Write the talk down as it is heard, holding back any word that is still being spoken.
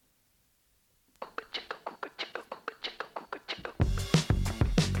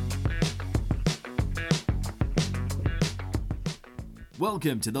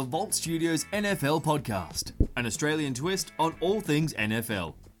Welcome to the Vault Studios NFL podcast, an Australian twist on all things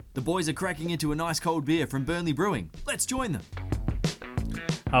NFL. The boys are cracking into a nice cold beer from Burnley Brewing. Let's join them.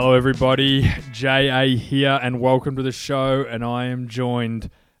 Hello everybody, JA here and welcome to the show, and I am joined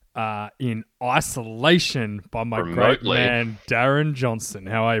in isolation by my great man Darren Johnson.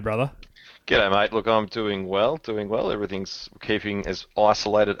 How are you, brother? G'day, mate. Look, I'm doing well. Everything's keeping as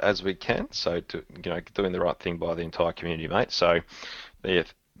isolated as we can, so doing the right thing by the entire community, mate. So, yeah,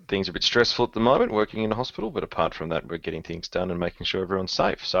 things are a bit stressful at the moment, working in a hospital, but apart from that, we're getting things done and making sure everyone's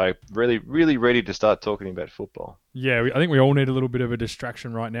safe. So, really ready to start talking about football. Yeah, I think we all need a little bit of a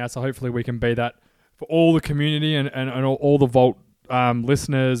distraction right now, so hopefully we can be that for all the community and all the Vault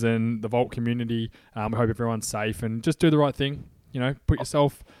listeners and the Vault community. We hope everyone's safe and just do the right thing. You know,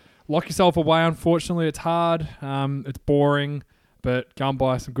 lock yourself away. Unfortunately, it's hard. It's boring, but go and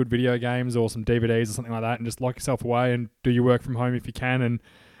buy some good video games or some DVDs or something like that and just lock yourself away and do your work from home if you can. And,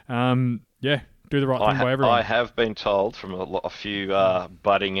 do the right thing by everyone. I have been told from a few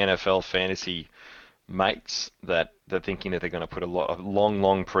budding NFL fantasy mates that they're thinking that they're going to put a lot of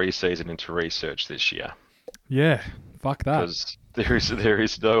long preseason into research this year. Yeah, fuck that. Because there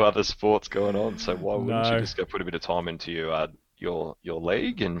is no other sports going on, so why wouldn't you just go put a bit of time into your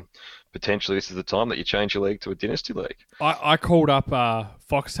league, and potentially this is the time that you change your league to a dynasty league. I called up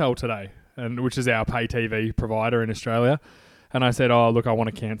Foxtel today, which is our pay TV provider in Australia, and I said, "Oh, look, I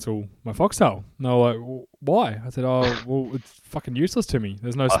want to cancel my Foxtel." And they were like, well, "Why?" I said, "Oh, well, it's fucking useless to me.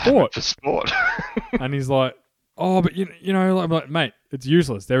 There's no sport." For sport. And he's like, "Oh, but you know, I'm like, mate, it's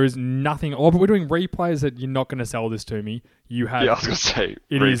useless. There is nothing. Oh, but we're doing replays that you're not going to sell this to me. You have." Yeah, I was going to say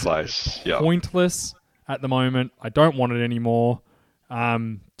replays. It is pointless at the moment. I don't want it anymore.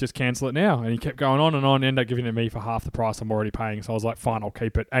 Just cancel it now. And he kept going on and on, ended up giving it to me for half the price I'm already paying. So I was like, fine, I'll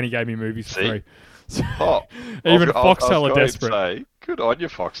keep it. And he gave me movies for free. So even Foxtel are desperate. Say, good on you,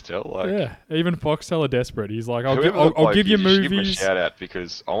 Foxtel. Yeah, even Foxtel are desperate. He's like, I'll give you movies. Give him a shout out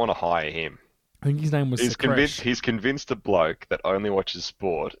because I want to hire him. I think his name was Sakresh. He's convinced a bloke that only watches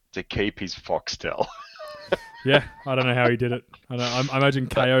sport to keep his Foxtel. Yeah, I don't know how he did it. I imagine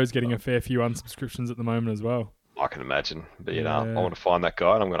KO's getting a fair few unsubscriptions at the moment as well. I can imagine. But, I want to find that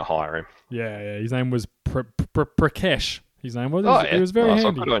guy and I'm going to hire him. Yeah. His name was Prakesh. His name was. Oh, yeah. He was very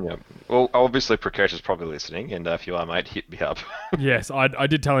handy. Good on you. Well, obviously Prakesh is probably listening, and if you are, mate, hit me up. Yes, I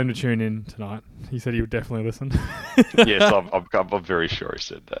did tell him to tune in tonight. He said he would definitely listen. Yes, I'm very sure he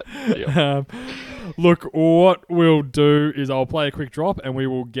said that. Yeah. Look, what we'll do is I'll play a quick drop and we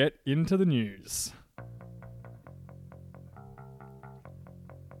will get into the news.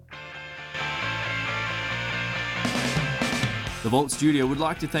 The Vault Studio would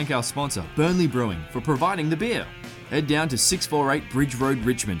like to thank our sponsor, Burnley Brewing, for providing the beer. Head down to 648 Bridge Road,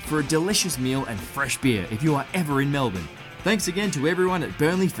 Richmond for a delicious meal and fresh beer if you are ever in Melbourne. Thanks again to everyone at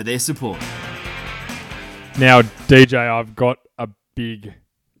Burnley for their support. Now, DJ, I've got a big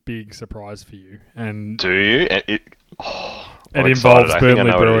surprise for you. And do you? It involves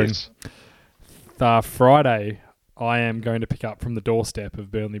Burnley Brewing. Friday, I am going to pick up from the doorstep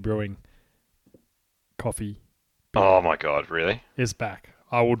of Burnley Brewing coffee. Oh my God, really? Is back.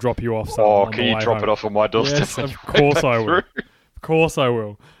 I will drop you off some. Oh, can you drop it off on my doorstep? Yes, of course I will. Of course I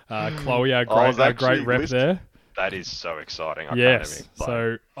will. Chloe, our great rep there. That is so exciting. Yes.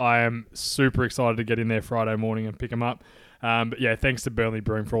 So I am super excited to get in there Friday morning and pick them up. But yeah, thanks to Burnley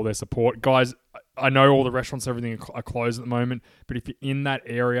Brewing for all their support. Guys, I know all the restaurants, everything are closed at the moment, but if you're in that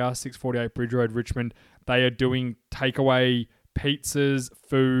area, 648 Bridge Road, Richmond, they are doing takeaway pizzas,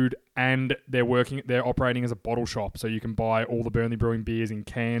 food, and they're operating as a bottle shop, so you can buy all the Burnley Brewing beers in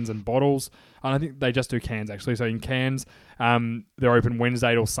cans and bottles. And I think they just do cans actually. So in cans, they're open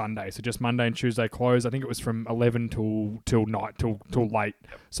Wednesday till Sunday. So just Monday and Tuesday closed. I think it was from 11 till night till late.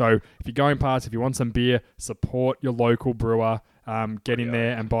 So if you're going past, if you want some beer, support your local brewer. Get in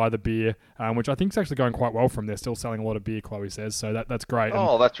there and buy the beer, which I think is actually going quite well from there. Still selling a lot of beer, Chloe says, so that's great.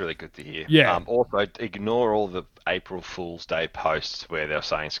 Oh, that's really good to hear. Yeah. Also, ignore all the April Fool's Day posts where they're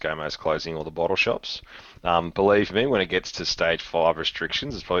saying ScoMo's closing all the bottle shops. Believe me, when it gets to stage 5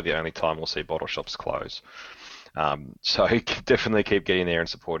 restrictions, it's probably the only time we'll see bottle shops close. So definitely keep getting there and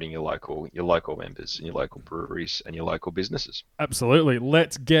supporting your local members and your local breweries and your local businesses. Absolutely.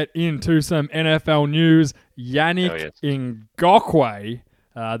 Let's get into some NFL news. Yannick Ngakoue,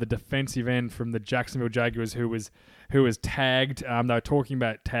 the defensive end from the Jacksonville Jaguars, who was tagged. They were talking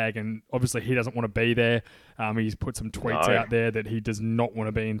about tag, and obviously he doesn't want to be there. He's put some tweets out there that he does not want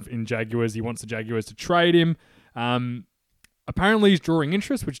to be in Jaguars. He wants the Jaguars to trade him. Apparently he's drawing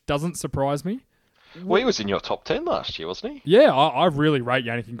interest, which doesn't surprise me. Well, he was in your top 10 last year, wasn't he? Yeah, I really rate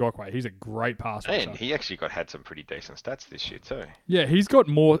Yannick Ngakoue. He's a great pass rusher. And he actually had some pretty decent stats this year too. Yeah, he's got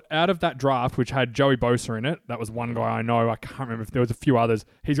more out of that draft, which had Joey Bosa in it. That was one guy I know. I can't remember if there was a few others.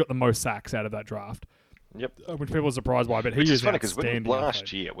 He's got the most sacks out of that draft. Yep. Which people are surprised by, but he is funny because outstanding.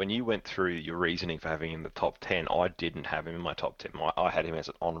 last year, when you went through your reasoning for having him in the top 10, I didn't have him in my top 10. I had him as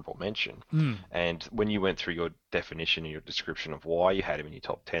an honourable mention. And when you went through your definition and your description of why you had him in your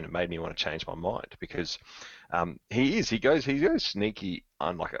top 10, it made me want to change my mind because he goes sneaky,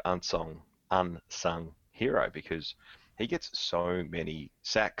 like an unsung hero because he gets so many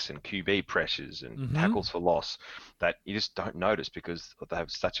sacks and QB pressures and tackles for loss that you just don't notice because they have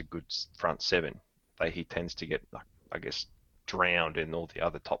such a good front seven. He tends to get, I guess, drowned in all the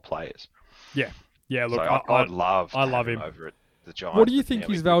other top players. Yeah. Look, so I love him over at the Giants. What do you think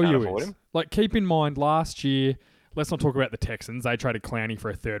his value is? Like, keep in mind, last year, let's not talk about the Texans. They traded Clowney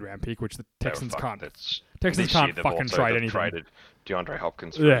for a third-round pick, which the Texans can't. Texans can't fucking trade anything. Traded DeAndre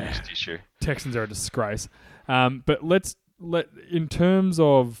Hopkins for a used issue. Texans are a disgrace. But in terms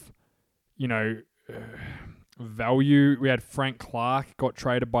of, value, we had Frank Clark got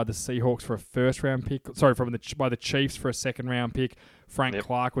traded by the Seahawks for a first-round pick. Sorry, by the Chiefs for a second-round pick. Frank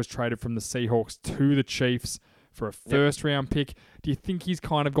Clark was traded from the Seahawks to the Chiefs for a first-round pick. Do you think he's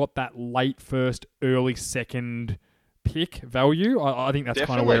kind of got that late first, early second pick value? I think that's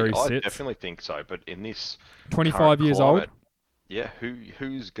kind of where he sits. I definitely think so, but in this 25 years climate, old?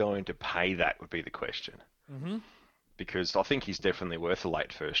 Who's going to pay that would be the question. Mm-hmm. Because I think he's definitely worth a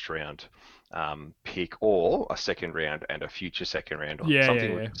late first round pick or a second round and a future second round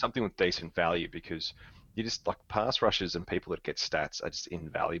or something with decent value because you just like pass rushers and people that get stats are just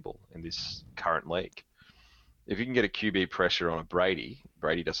invaluable in this current league. If you can get a QB pressure on a Brady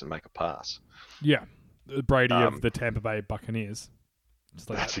doesn't make a pass. Yeah. Brady of the Tampa Bay Buccaneers.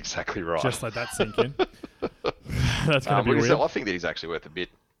 That's exactly right. Just let that sink in. That's going to be weird. I think that he's actually worth a bit.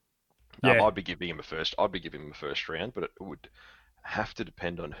 I'd be giving him a first round, but it would have to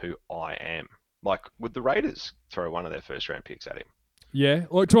depend on who I am. Like, would the Raiders throw one of their first round picks at him? Yeah.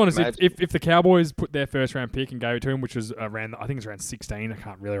 Well, to be honest, if the Cowboys put their first round pick and gave it to him, which was around, I think it's around 16, I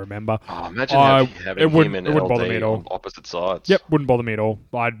can't really remember. Oh, imagine having him and LD on opposite sides. Yep, wouldn't bother me at all.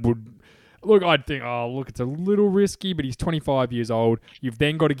 I'd think, it's a little risky, but he's 25 years old. You've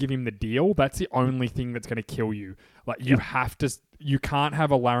then got to give him the deal. That's the only thing that's going to kill you. Like, you can't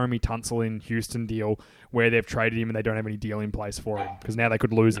have a Laramie Tunsil in Houston deal where they've traded him and they don't have any deal in place for him because now they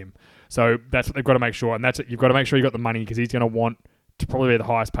could lose him. So that's what they've got to make sure. And that's it. You've got to make sure you got the money because he's going to want to probably be the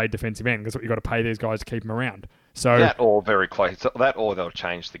highest paid defensive end because what you've got to pay these guys to keep him around. So that or very close. That or they'll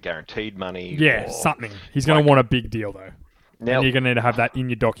change the guaranteed money. Yeah, something. He's going to want a big deal though. Now, and you're going to need to have that in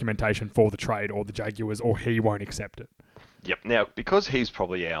your documentation for the trade or the Jaguars or he won't accept it. Yep. Now, because he's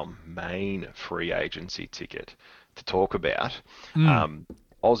probably our main free agency ticket to talk about, I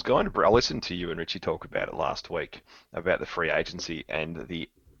listened to you and Richie talk about it last week, about the free agency and the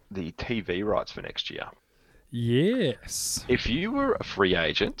TV rights for next year. Yes. If you were a free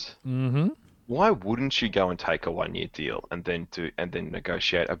agent, why wouldn't you go and take a 1 year deal and then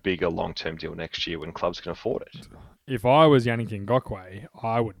negotiate a bigger long-term deal next year when clubs can afford it? If I was Yannick Ngakoue,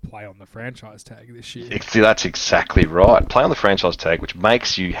 I would play on the franchise tag this year. That's exactly right. Play on the franchise tag, which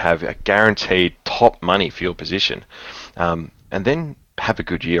makes you have a guaranteed top money for your position. And then have a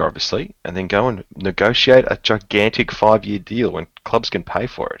good year, obviously, and then go and negotiate a gigantic 5-year deal when clubs can pay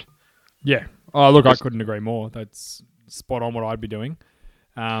for it. Yeah. Oh, look, I couldn't agree more. That's spot on what I'd be doing.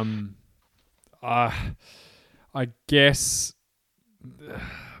 I guess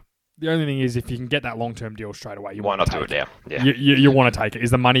the only thing is if you can get that long-term deal straight away, why not do it now? Yeah. You want to take it.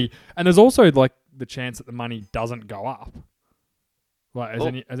 Is the money, and there's also like the chance that the money doesn't go up. Like,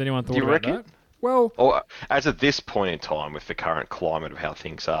 has anyone thought about that? Well, or as at this point in time, with the current climate of how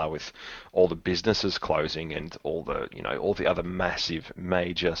things are, with all the businesses closing and all the other massive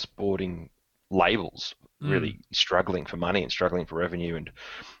major sporting labels really struggling for money and struggling for revenue and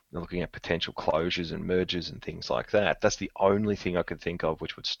looking at potential closures and mergers and things like that. That's the only thing I could think of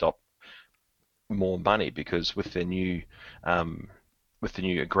which would stop more money, because with the new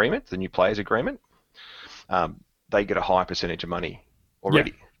agreement, the new players agreement, they get a high percentage of money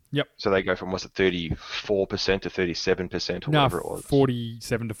already. Yep. So they go from, was it 34% to 37% or whatever it was?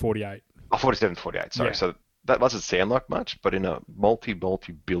 47 to 48. Oh, 47 to 48, sorry. Yeah. So that doesn't sound like much, but in a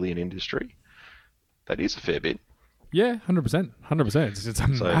multi-billion industry, that is a fair bit. Yeah, 100%. 100%. It's a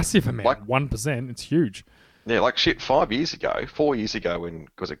massive amount. 1%, it's huge. Yeah, like shit, 4 years ago, when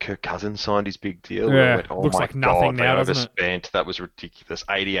was it Kirk Cousins signed his big deal? Yeah, I went, oh looks my like nothing God, now, they doesn't it? overspent. That was ridiculous.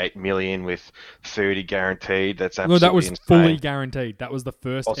 88 million with 30 guaranteed. That's No, that absolutely was fully insane. guaranteed. That was the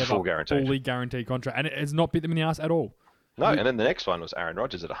first Oh, it's ever full guaranteed. fully guaranteed contract, and it has not bit them in the ass at all. No, and then the next one was Aaron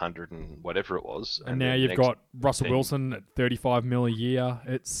Rodgers at 100 and whatever it was, And now then you've next got Russell thing- Wilson at 35 mil a year.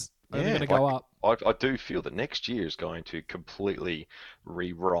 It's only Yeah, going to go up. I do feel that next year is going to completely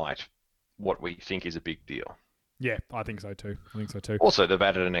rewrite what we think is a big deal. Yeah, I think so too. Also, they've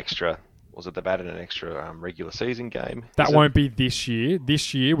added an extra. They've added an extra regular season game? That Is it? won't be this year.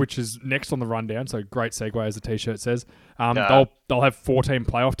 This year, which is next on the rundown, so great segue as the T-shirt says. They'll have 14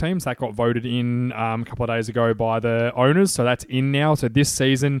 playoff teams. That got voted in a couple of days ago by the owners, so that's in now. So this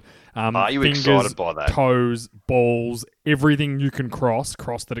season, Are you fingers, excited by that? toes, balls, everything you can cross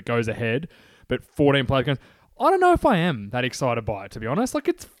that it goes ahead. But 14 playoff games. I don't know if I am that excited by it, to be honest. Like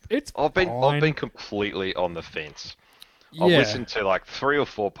it's I've fine. been completely on the fence. I've Yeah. listened to like 3 or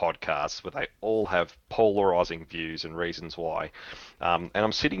 4 podcasts where they all have polarizing views and reasons why. And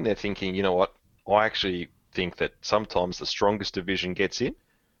I'm sitting there thinking, you know what? I actually think that sometimes the strongest division gets in.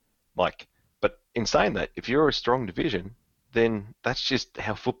 But in saying that, if you're a strong division, then that's just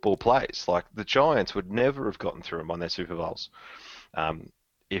how football plays. Like the Giants would never have gotten through and won their Super Bowls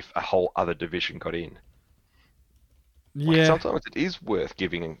if a whole other division got in. Yeah. Sometimes it is worth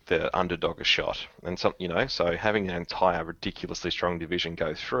giving the underdog a shot, and so having an entire ridiculously strong division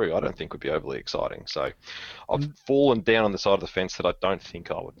go through, I don't think would be overly exciting. So, I've fallen down on the side of the fence that I don't think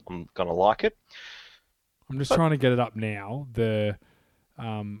I'm gonna like it. I'm just trying to get it up now. The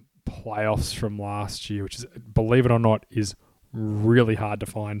playoffs from last year, which is, believe it or not, is really hard to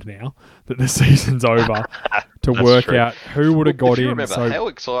find now that the season's over to That's work true. out who would have got If you in. remember So, how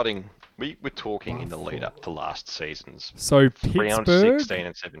exciting we were talking in the lead up to last season's so round Pittsburgh 16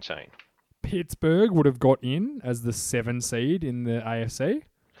 and 17. Pittsburgh would have got in as the 7 seed in the AFC.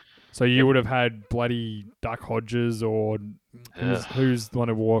 So you would have had bloody Duck Hodges or who's the one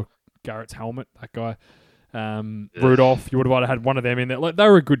who wore Garrett's helmet, that guy. Rudolph, you would have had one of them in there. Like, they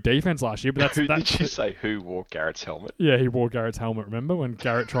were a good defense last year, but Did that's you say who wore Garrett's helmet? yeah, he wore Garrett's helmet. Remember when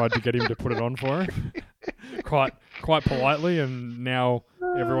Garrett tried to get him to put it on for him, quite politely, and now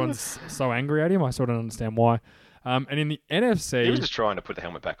everyone's so angry at him. I sort of understand why. And in the He was NFC, just trying to put the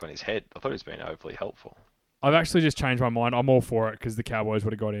helmet back on his head. I thought he was being overly helpful. I've actually just changed my mind. I'm all for it because the Cowboys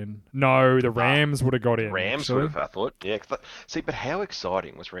would have got in. No, the Rams would have got in. Rams actually. would have, I thought. Yeah. See, but how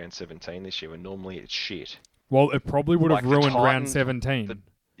exciting was round 17 this year when normally it's shit? Well, it probably would have Like the ruined round Titans, 17.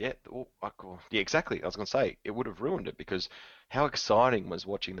 Yeah, exactly. I was going to say, it would have ruined it because how exciting was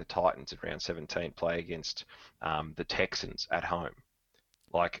watching the Titans in round 17 play against the Texans at home.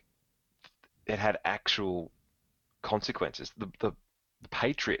 Like, it had actual consequences. The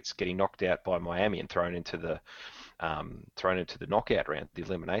Patriots getting knocked out by Miami and thrown into the knockout round, the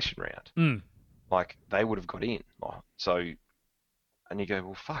elimination round. Like, they would have got in. So, and you go,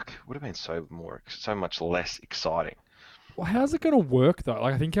 well, fuck, would have been so much less exciting. Well, how's it going to work though?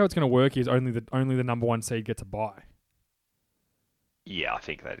 Like, I think how it's going to work is only the number 1 seed gets a bye. Yeah, I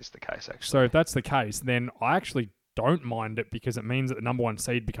think that is the case, actually. So if that's the case, then I actually don't mind it because it means that the number 1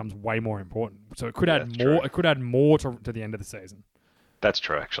 seed becomes way more important. So it could add that's more. true. It could add more to the end of the season. That's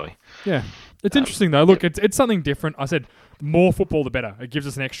true, actually. Yeah, it's interesting though. Look, it's something different. I said more football, the better. It gives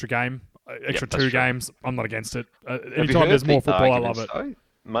us an extra game, extra that's 2 true. games. I'm not against it. Have you Anytime heard there's more the football, I love arguments, it.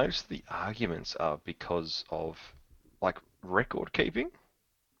 though? Most of the arguments are because of, like, record keeping.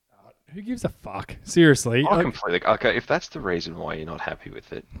 Who gives a fuck? Seriously. I Like, completely... Okay, if that's the reason why you're not happy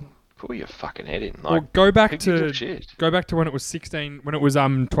with it, pull your fucking head in. well, Like, go back who gives a to shit? when it was 16, when it was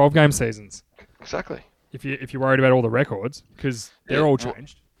 12 game seasons. Exactly. If you're worried about all the records, because they're Yeah, all well,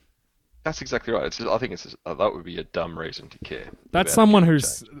 changed. That's exactly right. I think that would be a dumb reason to care. That's about someone it getting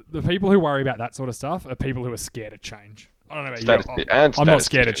who's the people who worry about that sort of stuff are people who are scared of change. I don't know about changed. you. And I'm not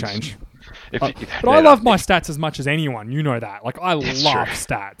scared of statisticians. change. But I love my stats as much as anyone. You know that. Like, I It's love true.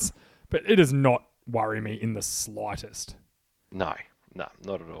 stats, but it does not worry me in the slightest. No, not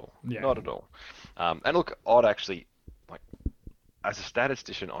at all. Yeah. Not at all. And look, I'd actually, like, as a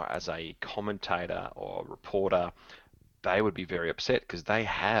statistician or as a commentator or reporter, they would be very upset because they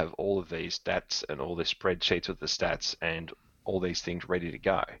have all of these stats and all the spreadsheets with the stats and all these things ready to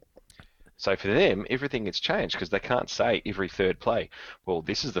go. So for them, everything gets changed because they can't say every third play, well,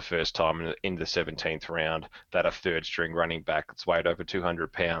 this is the first time in the 17th round that a third string running back that's weighed over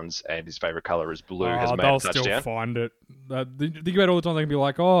 200 pounds and his favourite colour is blue has made They'll a touchdown. still find it. Think about all the time they can be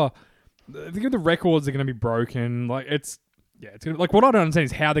like, oh, think of the records are going to be broken. Like, it's gonna, like, what I don't understand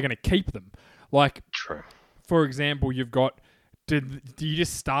is how they're going to keep them. Like, True. for example, you've got do you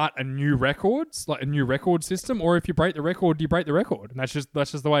just start a new records, like a new record system, or if you break the record, do you break the record? And that's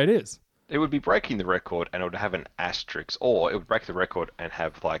just the way it is. It would be breaking the record, and it would have an asterisk, or it would break the record and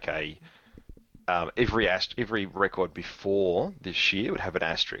have like a every record before this year would have an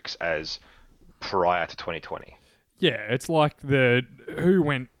asterisk as prior to 2020. Yeah, it's like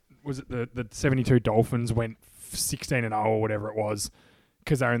was it the 72 Dolphins went 16-0 or whatever it was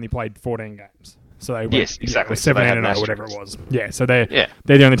because they only played 14 games. So they went, yes, exactly. 17-0 or whatever it was. Yeah, so they're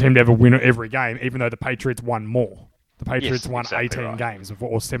the only team to ever win every game, even though the Patriots won more. The Patriots won 18 games before,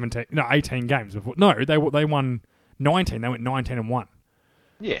 or 18 games before. No, they won 19. They went 19-1.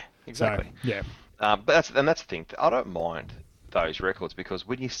 Yeah, exactly. So, yeah. But that's the thing. I don't mind those records because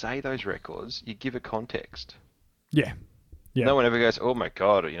when you say those records, you give a context. Yeah. Yeah. No one ever goes, oh my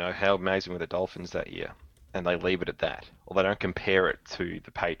God, how amazing were the Dolphins that year? And they leave it at that. Or they don't compare it to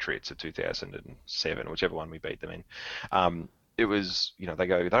the Patriots of 2007, whichever one we beat them in. It was, they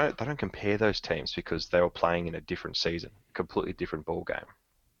go, they don't compare those teams because they were playing in a different season, completely different ball game.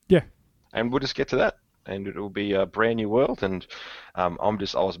 Yeah. And we'll just get to that. And it will be a brand new world. And I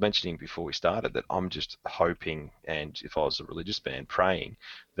was mentioning before we started that I'm just hoping, and if I was a religious man, praying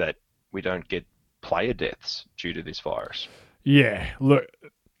that we don't get player deaths due to this virus. Yeah, look,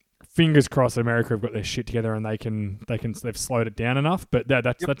 fingers crossed America have got their shit together and they've slowed it down enough. But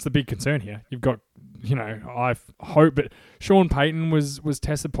that's the big concern here. You've got, I hope, but Sean Payton was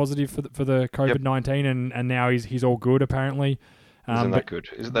tested positive for the COVID-19 and now he's all good apparently. Isn't that good?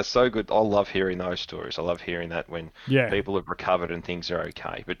 Isn't that so good? I love hearing those stories. I love hearing that when people have recovered and things are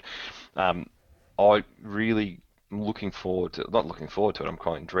okay. But I really not looking forward to it. I'm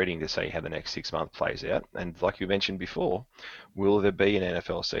kind of dreading to see how the next 6 months plays out. And like you mentioned before, will there be an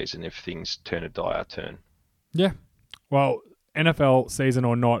NFL season if things turn a dire turn? Yeah. Well, NFL season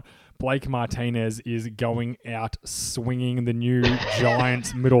or not, Blake Martinez is going out swinging. The new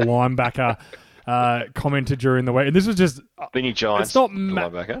Giants middle linebacker commented during the week. And this was just... the new Giants middle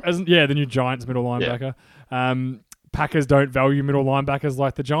linebacker? The new Giants middle linebacker. Yeah. Packers don't value middle linebackers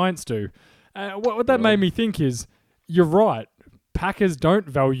like the Giants do. What that made me think is, you're right. Packers don't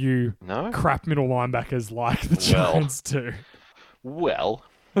value crap middle linebackers like the Giants do. Well,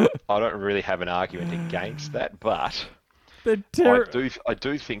 I don't really have an argument against that, but I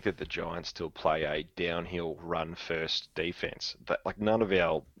do think that the Giants still play a downhill run first defense. That none of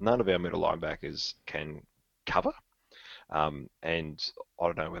our middle linebackers can cover. And I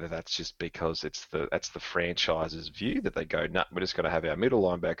don't know whether that's just because that's the franchise's view that they go, we're just going to have our middle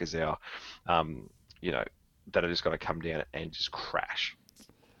linebackers, that are just going to come down and just crash.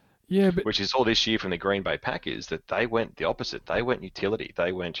 Yeah, but... which is all this year from the Green Bay Packers, that they went the opposite. They went utility.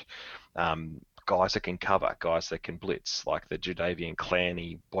 They went guys that can cover, guys that can blitz, like the Jadeveon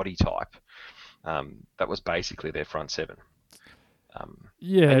Clowney body type. That was basically their front seven. And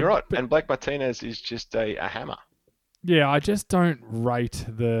you're right. And Blake Martinez is just a hammer. Yeah, I just don't rate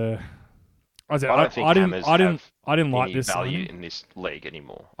the... I didn't like this value in this league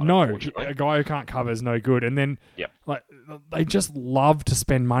anymore. No, a guy who can't cover is no good. And then, they just love to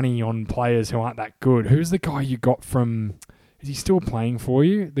spend money on players who aren't that good. Who's the guy you got from? Is he still playing for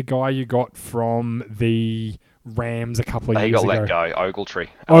you? The guy you got from the Rams a couple of years ago. He got let go.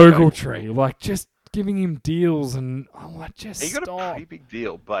 Ogletree. Like, just giving him deals, and just he got a pretty big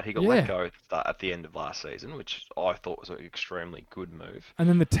deal, but he got let go at the end of last season, which I thought was an extremely good move. And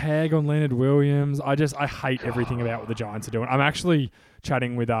then the tag on Leonard Williams, I hate everything about what the Giants are doing. I'm actually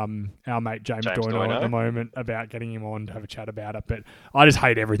chatting with our mate James Doino at the moment about getting him on to have a chat about it, but I just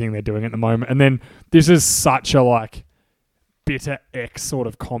hate everything they're doing at the moment. And then this is such a bitter X sort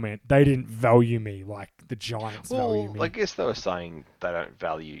of comment. They didn't value me like the Giants value me. I guess they were saying they don't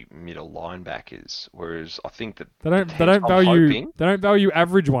value middle linebackers, whereas I think that they don't value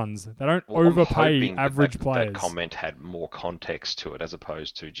average ones. They don't overpay average players. That comment had more context to it as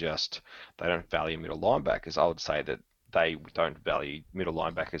opposed to just they don't value middle linebackers. I would say that they don't value middle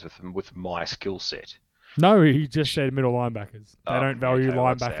linebackers with my skill set. No, he just said middle linebackers. They don't value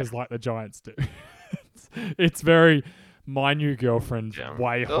linebackers like the Giants do. It's very... My new girlfriend's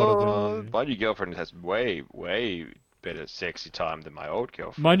way hotter than you. My new girlfriend has way, way better sexy time than my old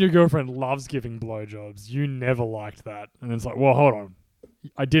girlfriend. My new girlfriend loves giving blowjobs. You never liked that. And it's like, well, hold on.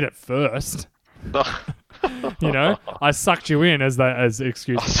 I did it first. I sucked you in as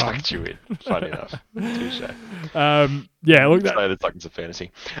excuse. I sucked you in. Funny enough. Touche. Look, that's like it's a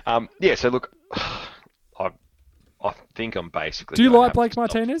fantasy. So look, I think I'm basically... Do you like Blake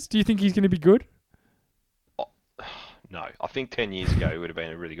Martinez? Do you think he's going to be good? No, I think 10 years ago he would have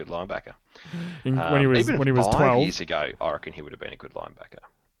been a really good linebacker. When he was 12 years ago, I reckon he would have been a good linebacker.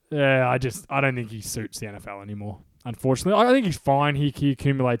 Yeah, I don't think he suits the NFL anymore. unfortunately. I think he's fine. He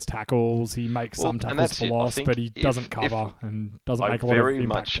accumulates tackles. He makes some tackles for loss, but he doesn't cover and doesn't make a lot of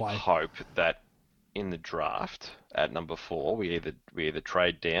impact play. I very much hope that in the draft at number 4, we either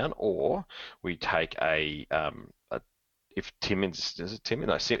trade down or we take if Timmins is it Timmins?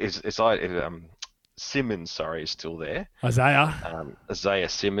 No, Simmons, sorry, is still there. Isaiah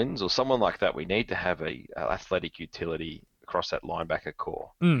Simmons or someone like that. We need to have a athletic utility across that linebacker core.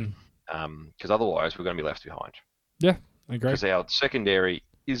 Because otherwise we're going to be left behind. Yeah, I agree. Because our secondary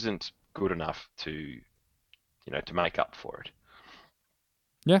isn't good enough to make up for it.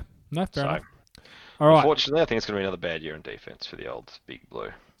 Yeah, no, fair enough. All right. Unfortunately, I think it's going to be another bad year in defense for the old Big Blue.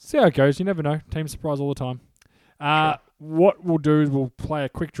 See how it goes. You never know. Team surprise all the time. Sure. What we'll do is we'll play a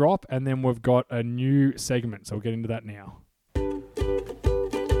quick drop, and then we've got a new segment, so we'll get into that now.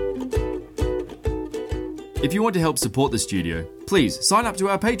 If you want to help support the studio, please sign up to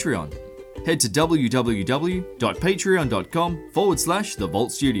our Patreon. Head to www.patreon.com/The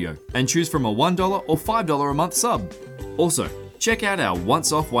Vault Studio and choose from a $1 or $5 a month sub. Also, check out our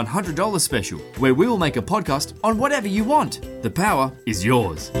once-off $100 special, where we will make a podcast on whatever you want. The power is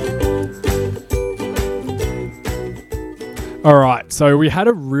yours. All right, so we had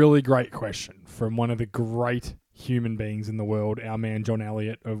a really great question from one of the great human beings in the world, our man John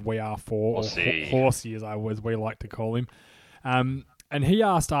Elliott of We Are For, or Horsey as we like to call him. And he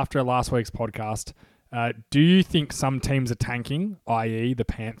asked after last week's podcast, do you think some teams are tanking, i.e. the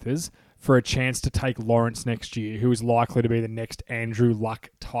Panthers, for a chance to take Lawrence next year, who is likely to be the next Andrew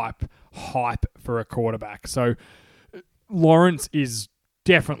Luck type hype for a quarterback? So Lawrence is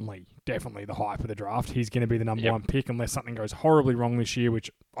definitely the hype of the draft. He's going to be the number 1 pick unless something goes horribly wrong this year, which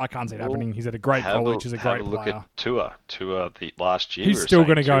I can't see it happening. He's at a great college. He's a great player. Have a look at Tua the last year. He's still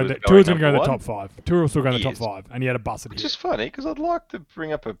going to go. Tua's going to go in the top 5. Tua will still go in the top 5, and he had a busted Which hit. is funny because I'd like to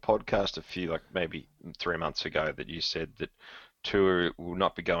bring up a podcast maybe 3 months ago that you said that Tua will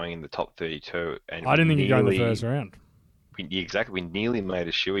not be going in the top 32. And I didn't think he'd go in the first round. We nearly made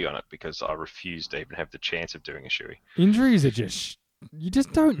a shoey on it because I refused to even have the chance of doing a shoey. Injuries are you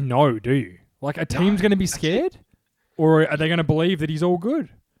just don't know, do you? Like, a team's going to be scared? Or are they going to believe that he's all good?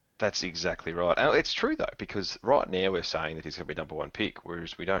 That's exactly right. And it's true, though, because right now we're saying that he's going to be number 1 pick,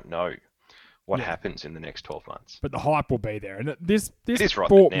 whereas we don't know what happens in the next 12 months. But the hype will be there. And this right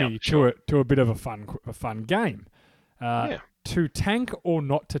brought now, me to a bit of a fun game. To tank or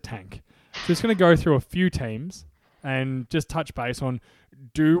not to tank. So just going to go through a few teams and just touch base on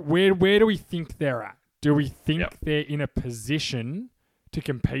where do we think they're at? Do we think they're in a position to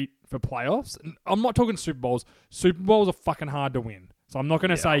compete for playoffs? And I'm not talking Super Bowls. Super Bowls are fucking hard to win. So I'm not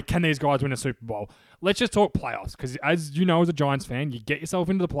going to say, can these guys win a Super Bowl? Let's just talk playoffs. Because as you know, as a Giants fan, you get yourself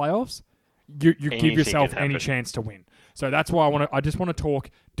into the playoffs, you give yourself any chance to win. So that's why I just want to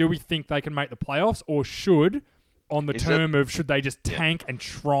talk, do we think they can make the playoffs? Or should they just tank and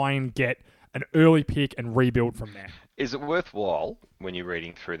try and get an early pick and rebuild from there? Is it worthwhile, when you're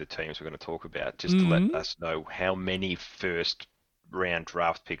reading through the teams we're going to talk about, just to let us know how many first-round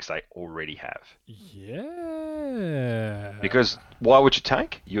draft picks they already have? Yeah. Because why would you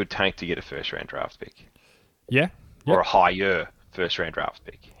tank? You would tank to get a first-round draft pick. Yeah. Or a higher first-round draft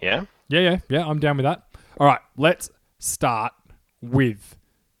pick, yeah? Yeah, I'm down with that. All right, let's start with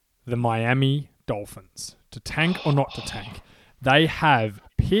the Miami Dolphins. To tank or not to tank? They have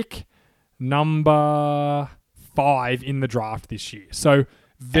pick number 5 in the draft this year. So,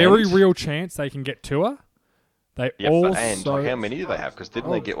 very real chance they can get Tua. And how many do they have? Because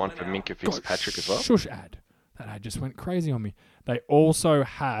didn't they get one for Minkah Fitzpatrick as well? Shush ad. That ad just went crazy on me. They also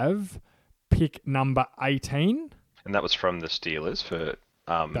have pick number 18. And that was from the Steelers for...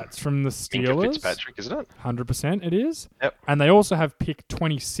 that's from the Steelers. Minkah Fitzpatrick, isn't it? 100% it is. Yep. And they also have pick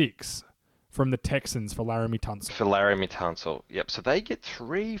 26 from the Texans for Laramie Tunsil. Yep. So they get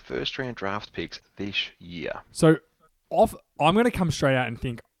 3 first-round draft picks this year. So I'm going to come straight out and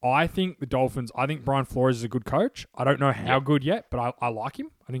think, I think the Dolphins, I think Brian Flores is a good coach. I don't know how good yet, but I like him.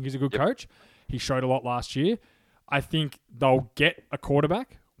 I think he's a good coach. He showed a lot last year. I think they'll get a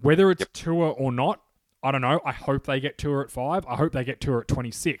quarterback, whether it's Tua or not. I don't know. I hope they get Tua at 5. I hope they get Tua at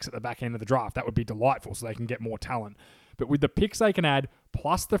 26 at the back end of the draft. That would be delightful so they can get more talent. But with the picks they can add,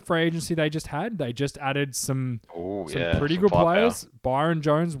 plus the free agency they just added some pretty good players. Byron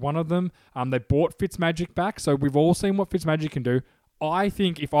Jones, one of them. They bought Fitzmagic back, so we've all seen what Fitzmagic can do. I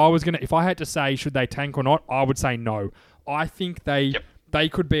think if I had to say should they tank or not, I would say no. I think they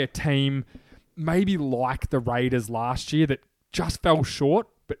could be a team maybe like the Raiders last year that just fell short,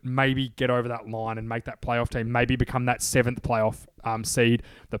 but maybe get over that line and make that playoff team, maybe become that 7th playoff seed.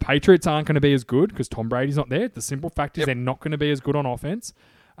 The Patriots aren't going to be as good because Tom Brady's not there. The simple fact is they're not going to be as good on offense.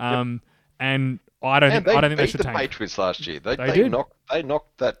 And And I don't think they beat should the tank. Patriots last year. They did.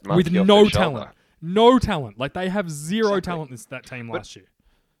 knocked that monkey With off no their talent. shoulder. No talent. Like, they have zero Exactly. talent, that team last year.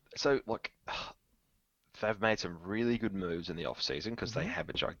 So, like, they've made some really good moves in the off-season because they have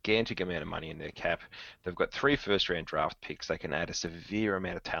a gigantic amount of money in their cap. They've got 3 first-round draft picks. They can add a severe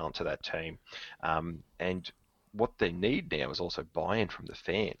amount of talent to that team. And what they need now is also buy-in from the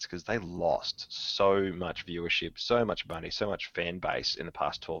fans because they lost so much viewership, so much money, so much fan base in the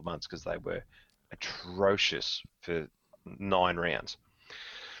past 12 months because they were atrocious for 9 rounds.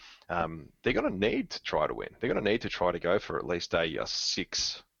 They're going to need to try to win. They're going to need to try to go for at least a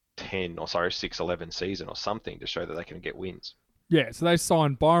 6-11 season or something to show that they can get wins. Yeah, so they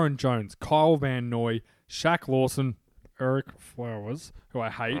signed Byron Jones, Kyle Van Noy, Shaq Lawson, Eric Flowers, who I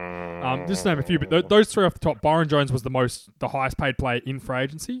hate. Just to name a few, but those 3 off the top. Byron Jones was the highest paid player in free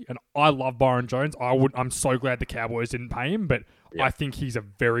agency, and I love Byron Jones. I'm so glad the Cowboys didn't pay him, but I think he's a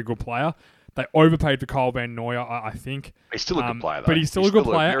very good player. They overpaid for Kyle Van Noy, I think. He's still a good player, though. But he's still a good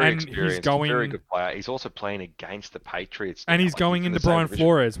player, very and he's going very good player. He's also playing against the Patriots, and now, he's going into Brian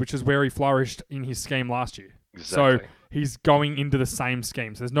Flores, which is where he flourished in his scheme last year. Exactly. So he's going into the same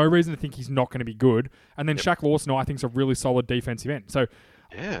scheme. So there's no reason to think he's not going to be good. And then Shaq Lawson, I think, is a really solid defensive end. So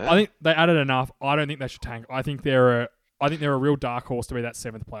I think they added enough. I don't think they should tank. I think they're a real dark horse to be that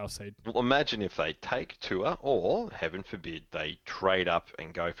 7th playoff seed. Well, imagine if they take Tua, or heaven forbid, they trade up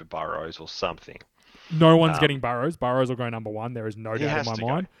and go for Burrows or something. No one's getting Burrows. Burrows will go number 1. There is no doubt in my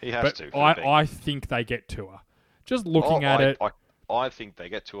mind. He has to. But I think they get Tua. Just looking at it. I think they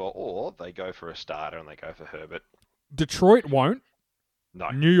get Tua, or they go for a starter and they go for Herbert. Detroit won't. No.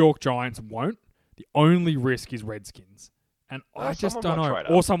 New York Giants won't. The only risk is Redskins. And I just don't know.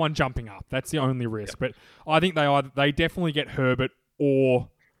 Or someone jumping up. That's the only risk. But I think they definitely get Herbert or...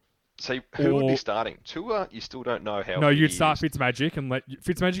 So who would be starting? Tua, you still don't know how. No, you'd start Fitzmagic and let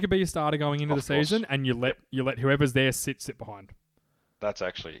Fitzmagic be your starter going into the season, and you let whoever's there sit behind. That's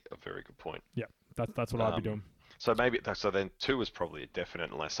actually a very good point. Yeah, that's what I'd be doing. So then Tua's probably a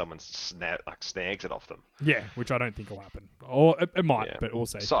definite unless someone snags it off them. Yeah, which I don't think will happen. Or it might, but we'll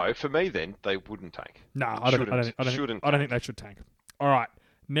see. So for me, then they wouldn't tank. No, I don't think they should tank. All right,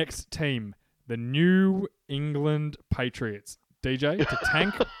 next team, the New England Patriots. DJ, to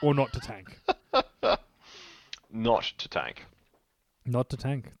tank or not to tank? Not to tank. Not to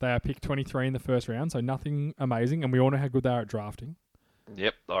tank. They are picked 23 in the first round, so nothing amazing, and we all know how good they are at drafting.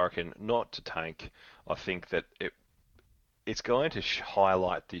 Yep, I reckon not to tank. I think that it's going to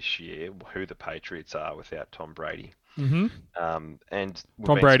highlight this year who the Patriots are without Tom Brady. Mm-hmm. And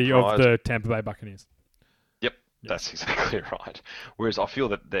Tom Brady of the Tampa Bay Buccaneers. Yep, that's exactly right. Whereas I feel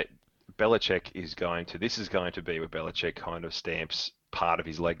that Belichick is going to be where Belichick kind of stamps part of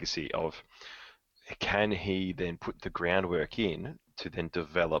his legacy of can he then put the groundwork in to then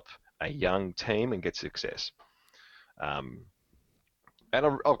develop a young team and get success. And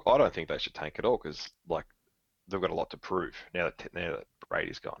I don't think they should tank at all because they've got a lot to prove now that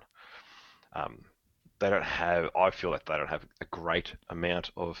Brady's gone. I feel like they don't have a great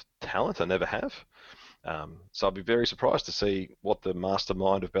amount of talent. They never have. So I'd be very surprised to see what the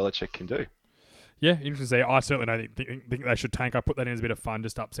mastermind of Belichick can do. Yeah, interesting to see. I certainly don't think they should tank. I put that in as a bit of fun,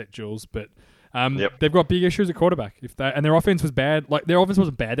 just to upset Jules. But they've got big issues at quarterback. And their offense was bad. Their offense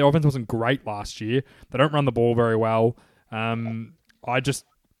wasn't bad. Their offense wasn't great last year. They don't run the ball very well. They're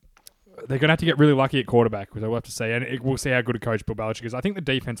going to have to get really lucky at quarterback, which I will have to say. And we'll see how good a coach Bill Belichick is. I think the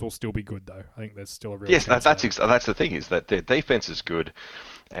defense will still be good, though. I think there's still a real chance. That's the thing, is that their defense is good.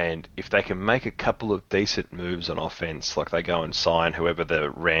 And if they can make a couple of decent moves on offense, like they go and sign whoever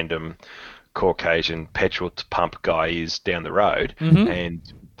the random Caucasian petrol to pump guy is down the road, and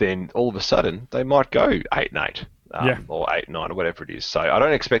then all of a sudden they might go 8-8 or 8-9 or whatever it is. So I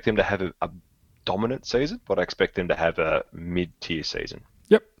don't expect them to have a dominant season, but I expect them to have a mid-tier season.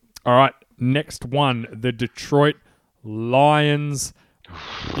 Yep. All right. Next one, the Detroit Lions.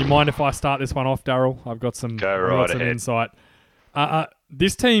 You mind if I start this one off, Daryl? I've got some insight.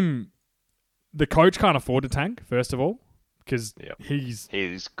 This team, the coach can't afford to tank, first of all, because he's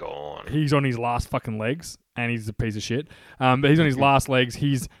gone. He's on his last fucking legs, and he's a piece of shit. But he's on his last legs.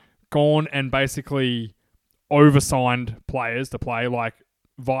 He's gone and basically oversigned players to play, like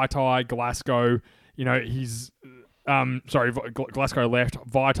Vitae, Glasgow. Glasgow left.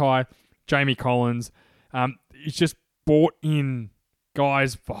 Vitae, Jamie Collins. He's just bought in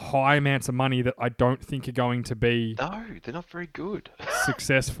guys for high amounts of money that I don't think are going to be... No, they're not very good.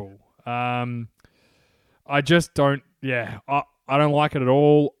 ...successful. I just don't... Yeah, I don't like it at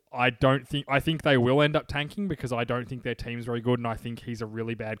all. I think they will end up tanking because I don't think their team's very good and I think he's a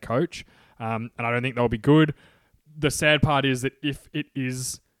really bad coach. And I don't think they'll be good. The sad part is that if it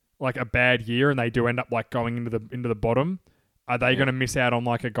is like a bad year and they do end up like going into the bottom, are they going to miss out on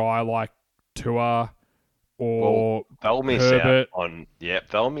like a guy like Tua or they'll miss Herbert?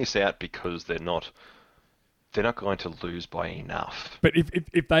 They'll miss out because they're not going to lose by enough. But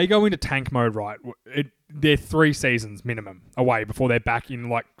if they go into tank mode, right, they're 3 seasons minimum away before they're back in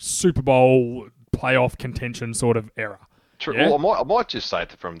like Super Bowl playoff contention sort of era. True. Yeah? Well, I might just say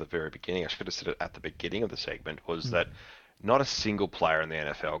it from the very beginning. I should have said it at the beginning of the segment. Was that not a single player in the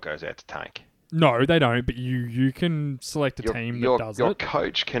NFL goes out to tank? No, they don't. But you can select a team that does it. Your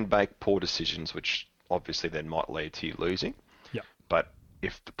coach can make poor decisions, which obviously then might lead to you losing. Yeah. But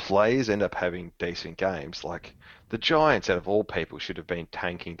if the players end up having decent games, like the Giants, out of all people, should have been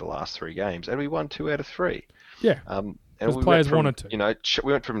tanking the last 3 games, and we won 2 out of 3. Yeah. And because players wanted to. You know,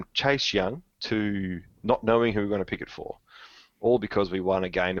 we went from Chase Young to not knowing who we were going to pick it for, all because we won a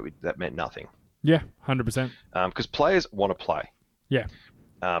game that meant nothing. Yeah, 100%. Because players want to play. Yeah.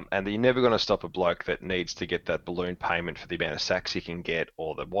 And you're never going to stop a bloke that needs to get that balloon payment for the amount of sacks he can get,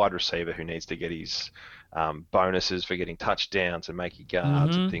 or the wide receiver who needs to get his bonuses for getting touchdowns and making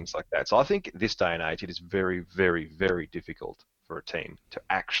yards and things like that. So I think this day and age, it is very, very, very difficult for a team to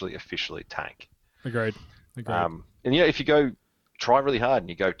actually officially tank. Agreed. And if you try really hard and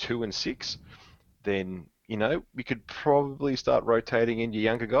you go 2-6, then we could probably start rotating in your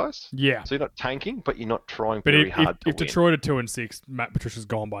younger guys. Yeah. So you're not tanking, but you're not trying very hard to win. If Detroit are 2-6, Matt Patricia's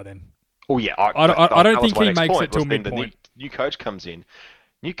gone by then. Oh yeah, I don't think he makes it till midpoint. The new coach comes in.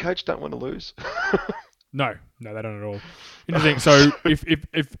 New coach don't want to lose. No, they don't at all. Interesting. So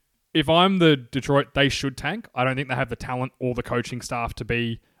if I'm the Detroit, they should tank. I don't think they have the talent or the coaching staff to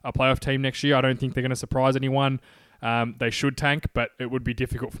be a playoff team next year. I don't think they're going to surprise anyone. They should tank, but it would be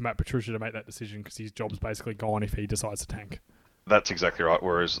difficult for Matt Patricia to make that decision because his job's basically gone if he decides to tank. That's exactly right.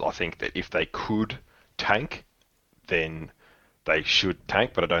 Whereas I think that if they could tank, then they should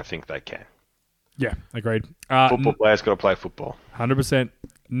tank, but I don't think they can. Yeah, agreed. Football players got to play football. 100%.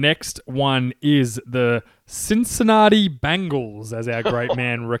 Next one is the Cincinnati Bengals, as our great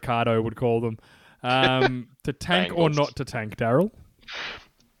man Ricardo would call them. To tank or not to tank, Daryl?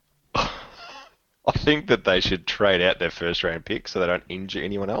 I think that they should trade out their first-round pick so they don't injure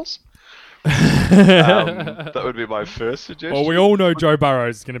anyone else. That would be my first suggestion. Well, we all know Joe Burrow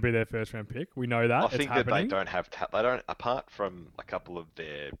is going to be their first-round pick. We know that. I think that they don't have... they don't, apart from a couple of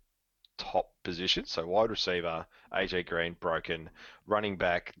their top positions, so wide receiver, AJ Green, broken. Running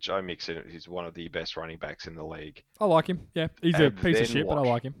back, Joe Mixon is one of the best running backs in the league. I like him. Yeah, he's a piece of shit, but I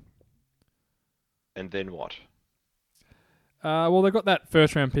like him. And then what? Well, they got that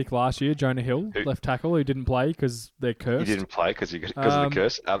first-round pick last year, Jonah Hill, left tackle, who didn't play because they're cursed. He didn't play because of the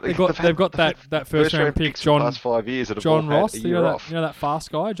curse. They've got that first-round pick, John. Last 5 years, John Ross. You know that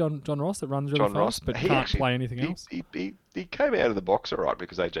fast guy, John Ross, that runs really fast, but can't play anything else. He came out of the box all right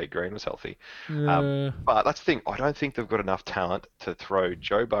because AJ Green was healthy. But that's the thing. I don't think they've got enough talent to throw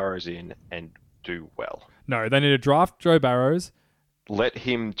Joe Burrows in and do well. No, they need to draft Joe Burrows. Let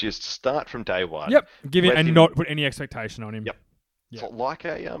him just start from day one. Yep, not put any expectation on him. Yep. So like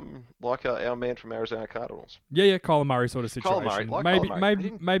our man from Arizona Cardinals. Yeah, Kyler Murray sort of situation. Kyler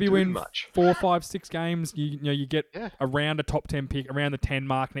Murray. Maybe win 4, 5, 6 games. You get around a top 10 pick, around the 10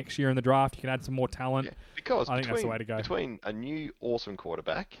 mark next year in the draft. You can add some more talent. Yeah, because I think that's the way to go. Between a new awesome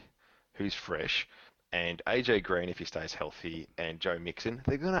quarterback who's fresh and AJ Green, if he stays healthy, and Joe Mixon,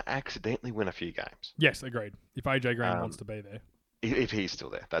 they're going to accidentally win a few games. Yes, agreed. If AJ Green wants to be there. If he's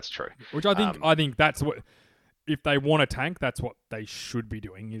still there, that's true. Which I think that's what... If they want to tank, that's what they should be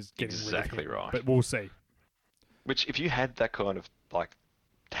doing, is getting exactly rid of him. Right. But we'll see. Which, if you had that kind of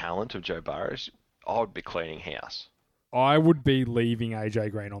talent of Joe Burrows, I would be cleaning house. I would be leaving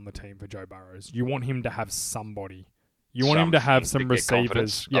AJ Green on the team for Joe Burrows. You want him to have somebody. You want him to have some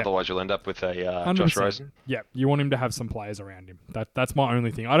receivers. Yeah. Otherwise, you'll end up with a Josh Rosen. Yeah, you want him to have some players around him. That's my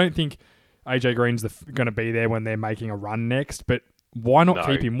only thing. I don't think AJ Green's going to be there when they're making a run next, but why not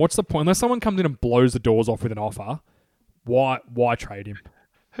keep him? What's the point? Unless someone comes in and blows the doors off with an offer, why trade him?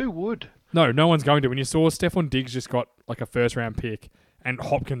 Who would? No one's going to. When you saw Stephon Diggs just got a first-round pick, and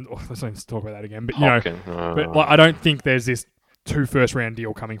Hopkins... let's not talk about that again. But I don't think there's this 2 first-round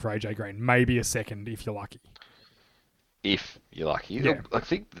deal coming for AJ Green. Maybe a second if you're lucky. If you're lucky. Yeah. I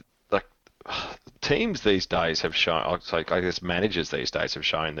think teams these days have shown... I guess managers these days have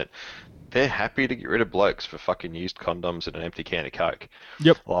shown that they're happy to get rid of blokes for fucking used condoms and an empty can of Coke.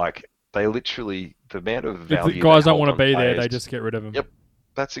 Yep. They literally... The amount of value... If the guys don't want to be there, they just get rid of them. Yep.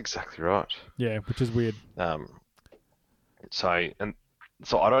 That's exactly right. Yeah, which is weird. So I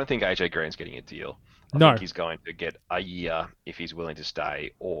don't think AJ Green's getting a deal. I No. think he's going to get a year if he's willing to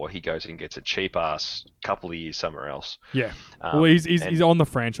stay, or he goes and gets a cheap ass couple of years somewhere else. Yeah. Um, Well, he's and on the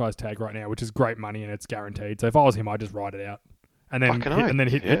franchise tag right now, which is great money and it's guaranteed. So if I was him, I'd just ride it out, and then Fucking oath,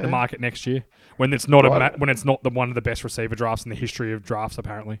 hit yeah. the market next year when it's not Right. when it's not the one of the best receiver drafts in the history of drafts.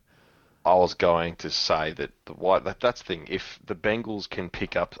 Apparently. I was going to say that that's the thing. If the Bengals can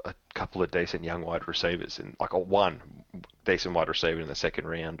pick up a couple of decent young wide receivers and like a one decent wide receiver in the second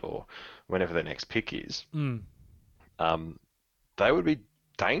round or whenever the next pick is, Mm. they would be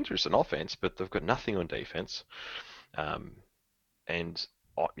dangerous in offense, but they've got nothing on defense. And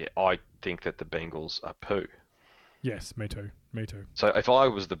I think that the Bengals are poo. Yes, me too. Me too. So if I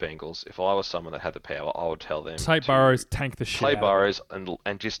was the Bengals, if I was someone that had the power, I would tell them Tate to Burrows tank the shit play out of it. Burrows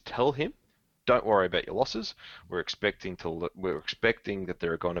and just tell him, don't worry about your losses. We're expecting that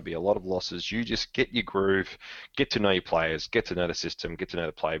there are going to be a lot of losses. You just get your groove, get to know your players, get to know the system, get to know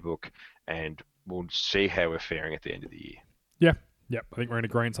the playbook, and we'll see how we're faring at the end of the year. Yeah. Yep. I think we're in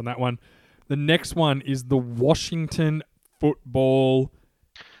agreement on that one. The next one is the Washington football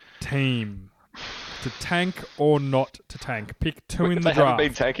team. To tank or not to tank? Pick two in the They haven't draft.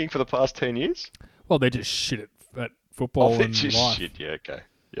 been tanking for the past 10 years? Well, they're just shit at football They're and just life. shit. Yeah, okay.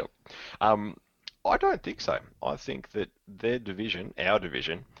 Yep. I don't think so. I think that their division, our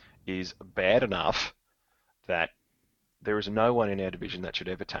division, is bad enough that there is no one in our division that should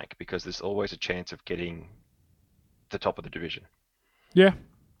ever tank because there's always a chance of getting the top of the division. Yeah.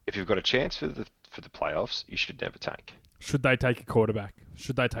 If you've got a chance for the playoffs, you should never tank. Should they take a quarterback?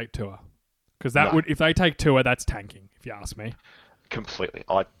 Should they take Tua? Because that No. would, if they take Tua, that's tanking. If you ask me. Completely.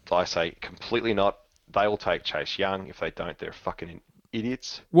 I say completely not. They will take Chase Young. If they don't, they're fucking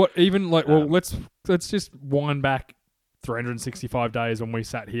idiots. What even like? Well, let's just wind back 365 days when we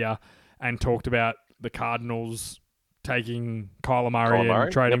sat here and talked about the Cardinals taking Kyler Murray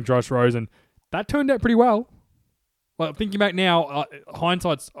and trading Josh Rosen. That turned out pretty well. Like thinking back now,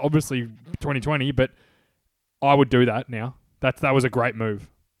 hindsight's obviously 2020, but I would do that now. That was a great move.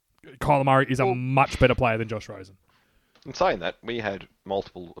 Kyler Murray is a much better player than Josh Rosen. In saying that, we had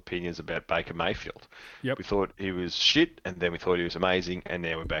multiple opinions about Baker Mayfield. Yep. We thought he was shit, and then we thought he was amazing, and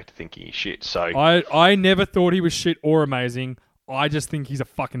now we're back to thinking he's shit. So I never thought he was shit or amazing. I just think he's a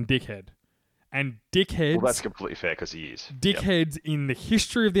fucking dickhead. And dickheads... well, that's completely fair because he is. Dickheads in the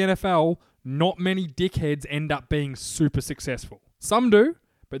history of the NFL, not many dickheads end up being super successful. Some do,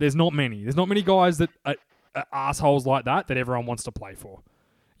 but there's not many. There's not many guys that are assholes like that everyone wants to play for.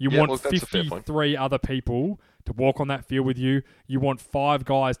 You want 53 other people to walk on that field with you. You want 5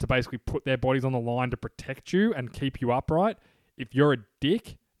 guys to basically put their bodies on the line to protect you and keep you upright. If you're a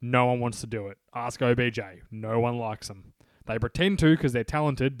dick, no one wants to do it. Ask OBJ. No one likes them. They pretend to because they're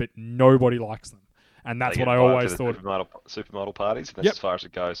talented, but nobody likes them. And that's what I always thought. Supermodel parties, and that's as far as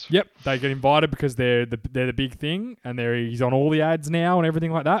it goes. Yep, they get invited because they're the big thing, and he's on all the ads now and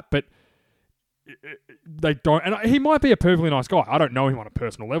everything like that. But they don't, and he might be a perfectly nice guy. I don't know him on a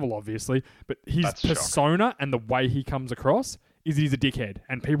personal level, obviously, but his persona and the way he comes across is he's a dickhead,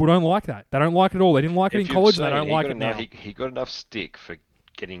 and people don't like that. They don't like it at all. They didn't like it in college, and they don't like it now. He got enough stick for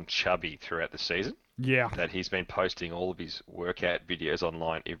getting chubby throughout the season. Yeah, that he's been posting all of his workout videos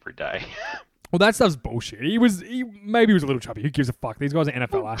online every day. Well, that stuff's bullshit. He maybe was a little chubby. Who gives a fuck? These guys are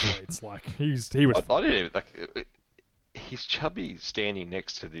NFL athletes. Like he was. I didn't even, like. He's chubby standing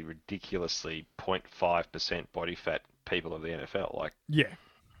next to the ridiculously 0.5% body fat people of the NFL. Like, yeah,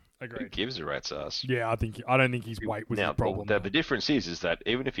 agreed. Who gives a rat's ass? Yeah, I don't think his weight was the problem. The difference is that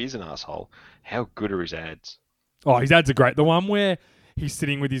even if he's an asshole, how good are his ads? Oh, his ads are great. The one where he's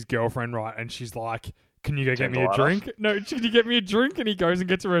sitting with his girlfriend, right, and she's like, "Can you go get me a drink?" No, can you get me a drink? And he goes and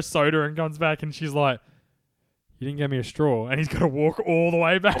gets her a soda and comes back, and she's like, "You didn't get me a straw," and he's got to walk all the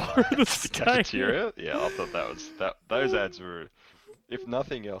way back through the cafeteria. Yeah, I thought those ads were, if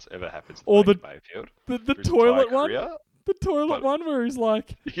nothing else ever happens to or Mayfield, the toilet one, the toilet one where he's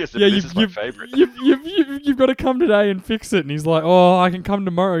like, "This is my favorite. You've got to come today and fix it," and he's like, "Oh, I can come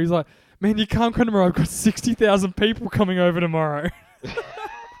tomorrow." He's like, "Man, you can't come tomorrow. I've got 60,000 people coming over tomorrow."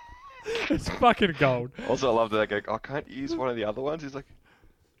 It's fucking gold. Also, I love that they go, "I can't use one of the other ones." He's like,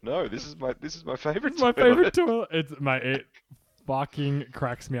 "No, this is my favorite. It's my favorite toilet." It fucking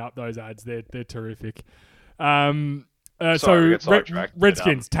cracks me up. Those ads, they're terrific. Sorry,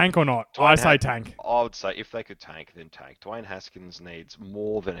 Redskins, tank or not? I say tank. I would say if they could tank, then tank. Dwayne Haskins needs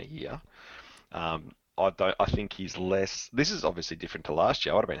more than a year. I think he's less. This is obviously different to last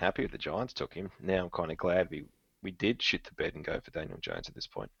year. I would have been happy if the Giants took him. Now I'm kind of glad we did shit the bed and go for Daniel Jones at this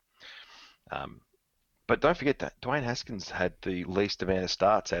point. But don't forget that Dwayne Haskins had the least amount of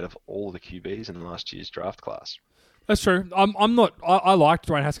starts out of all the QBs in last year's draft class. That's true. I'm not. I liked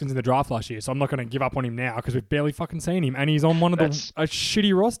Dwayne Haskins in the draft last year, so I'm not going to give up on him now because we've barely fucking seen him, and he's on one of a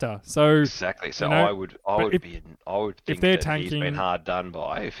shitty roster. So exactly. So I would think if they're that tanking, he's been hard done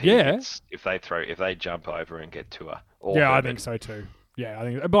by. If they jump over and get Tua. I think so too.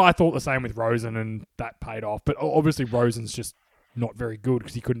 Yeah, but I thought the same with Rosen, and that paid off. But obviously, Rosen's just not very good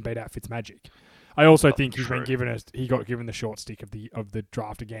because he couldn't beat out Fitzmagic. I also think he got given the short stick of the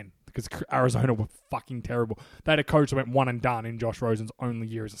draft again because Arizona were fucking terrible. They had a coach that went one and done in Josh Rosen's only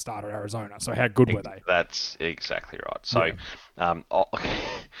year as a starter at Arizona. So how good were they? That's exactly right. So,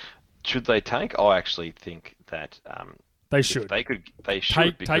 should they tank? I actually think that they should. They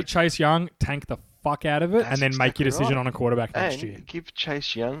should take Chase Young, tank the fuck out of it, and then make your decision on a quarterback next year. Give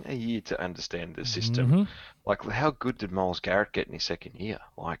Chase Young a year to understand the system. Like, how good did Myles Garrett get in his second year?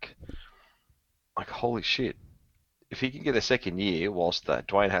 Like holy shit. If he can get a second year whilst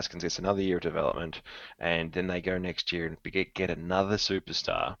Dwayne Haskins gets another year of development and then they go next year and get another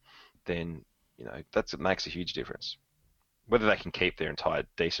superstar, then, it makes a huge difference. Whether they can keep their entire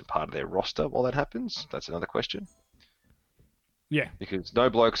decent part of their roster while that happens, that's another question. Yeah. Because no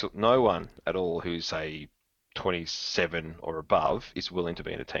one at all who's a 27 or above is willing to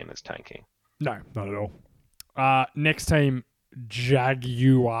be in a team that's tanking. No, not at all. Next team,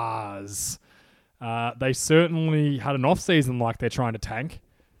 Jaguars. They certainly had an off-season like they're trying to tank.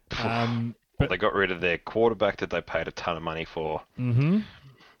 But they got rid of their quarterback that they paid a ton of money for.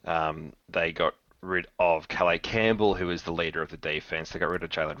 They got rid of Calais Campbell, who is the leader of the defense. They got rid of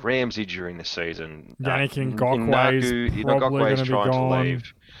Jalen Ramsey during the season. Yannick Ngakoue's trying to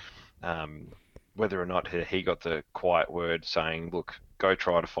leave. Whether or not he got the quiet word saying, "Look, go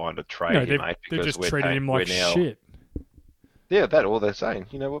try to find a trade, mate." They've just treated him like shit. Yeah, that all they're saying.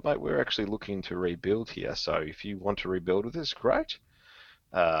 You know what, mate? We're actually looking to rebuild here. So if you want to rebuild with us, great.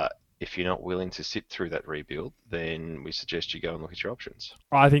 If you're not willing to sit through that rebuild, then we suggest you go and look at your options.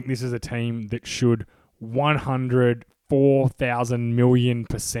 I think this is a team that should 104,000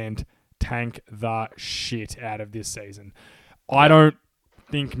 million% tank the shit out of this season. I don't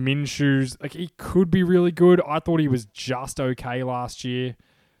think Minshew's... he could be really good. I thought he was just okay last year.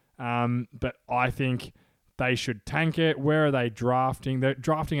 But I think they should tank it. Where are they drafting? They're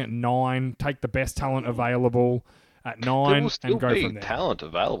drafting at 9. Take the best talent available at 9 and go from there. Talent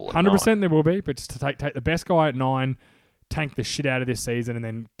available at 100% there will be, but just to take the best guy at 9, tank the shit out of this season, and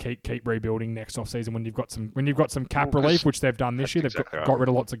then keep rebuilding next off season when you've got some cap relief, which they've done this year. They've got rid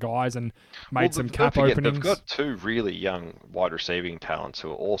of lots of guys and made some cap openings. They've got 2 really young wide receiving talents who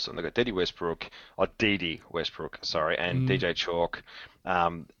are awesome. They've got Dede Westbrook, and DJ Chalk,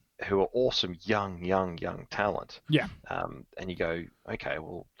 who are awesome young talent. Yeah. And you go, okay,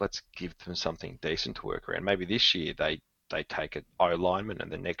 well, let's give them something decent to work around. Maybe this year they take an O-lineman,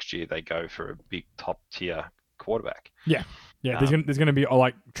 and the next year they go for a big top-tier quarterback. Yeah. Yeah, there's going to be,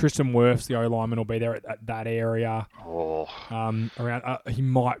 like, Tristan Wirfs, the O-lineman, will be there at that area. Around he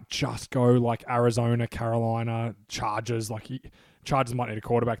might just go, like, Arizona, Carolina, Chargers, Chargers might need a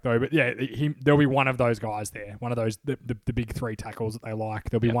quarterback though, but yeah, there'll be one of those guys there. One of those the big 3 tackles that they like.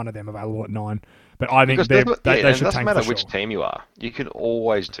 There'll be one of them available at 9. But I think they should tank for sure. It doesn't matter which team you are. You can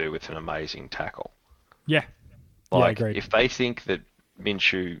always do with an amazing tackle. Yeah. Agreed. If they think that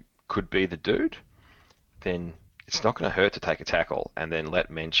Minshew could be the dude, then it's not going to hurt to take a tackle and then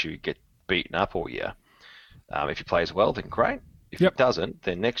let Minshew get beaten up all year. If he plays well, then great. If he doesn't,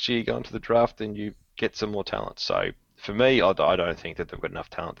 then next year you go into the draft and you get some more talent. So for me, I don't think that they've got enough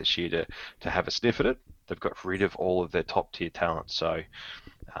talent this year to have a sniff at it. They've got rid of all of their top-tier talent. So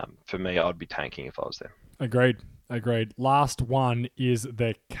for me, I'd be tanking if I was them. Agreed. Last one is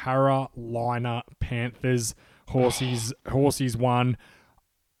the Carolina Panthers. Horsies won.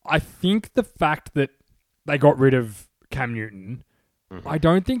 I think the fact that they got rid of Cam Newton, I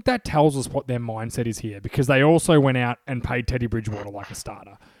don't think that tells us what their mindset is here, because they also went out and paid Teddy Bridgewater like a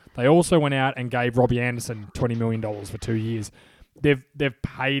starter. They also went out and gave Robbie Anderson $20 million for 2 years. They've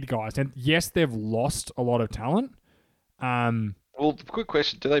paid guys. And yes, they've lost a lot of talent. Well, quick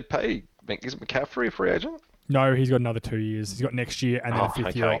question. Do they pay... Is McCaffrey a free agent? No, he's got another 2 years. He's got next year and then a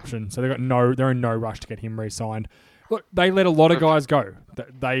 5th-year option. So they're in no rush to get him re-signed. Look, they let a lot of guys go.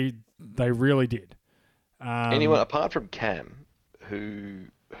 They really did. Anyone, apart from Cam, who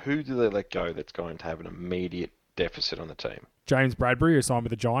do they let go that's going to have an immediate deficit on the team? James Bradbury, who signed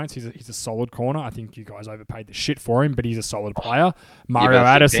with the Giants, he's a solid corner. I think you guys overpaid the shit for him, but he's a solid player. Mario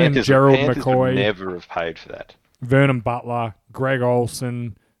Addison, Gerald McCoy. Would never have paid for that. Vernon Butler, Greg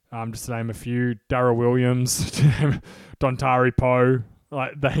Olsen, just to name a few. Darrell Williams, Dontari Poe.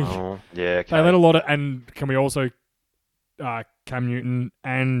 They let a lot of, and can we also Cam Newton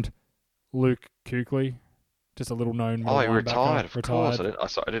and Luke Kuechly just a little known. Oh, he linebacker, retired. Of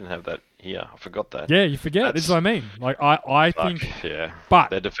course, I didn't have that here. I forgot that. Yeah, you forget. This is what I mean. Like I Fuck, think. yeah. But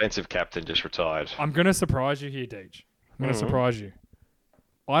Their defensive captain just retired. I'm gonna surprise you here, Deej. I'm gonna surprise you.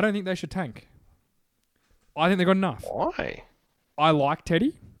 I don't think they should tank. I think they got enough. Why? I like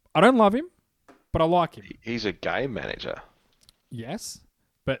Teddy. I don't love him, but I like him. He's a game manager. Yes,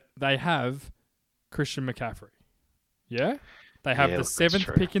 but they have Christian McCaffrey. Yeah? They have Yeah, the that's 7th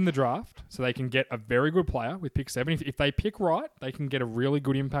true. pick in the draft, so they can get a very good player with pick 7. If they pick right, they can get a really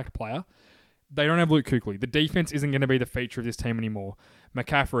good impact player. They don't have Luke Kuechly. The defense isn't going to be the feature of this team anymore.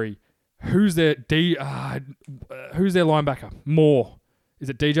 McCaffrey, who's their linebacker? Moore. Is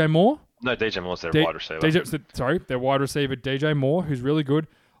it DJ Moore? No, DJ Moore's their wide receiver. Their wide receiver, DJ Moore, who's really good.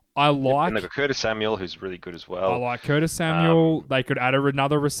 And they've got Curtis Samuel, who's really good as well. I like Curtis Samuel. They could add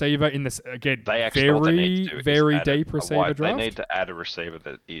another receiver in this again. They actually what they need to do is very add deep receiver draft. They need to add a receiver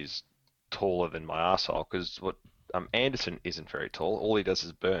that is taller than my arsehole, because what Anderson isn't very tall. All he does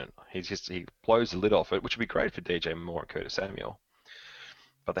is burn. He blows the lid off it, which would be great for DJ Moore and Curtis Samuel.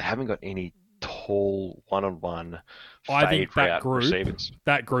 But they haven't got any tall one-on-one I think that receivers.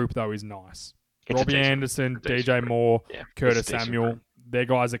 That group though is nice. It's Robbie Anderson, DJ Moore, Curtis Samuel. They're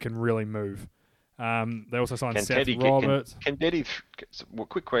guys that can really move. They also signed Seth Roberts. Can Teddy?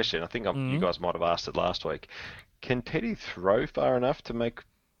 Quick question. I think you guys might have asked it last week. Can Teddy throw far enough to make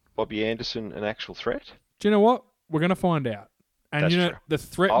Bobby Anderson an actual threat? Do you know what? We're going to find out. And That's you know true. the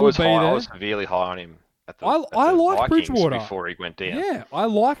threat will be there. I was severely high on him. I like Vikings Bridgewater before he went down. Yeah, I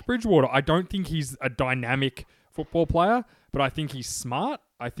like Bridgewater. I don't think he's a dynamic football player, but I think he's smart.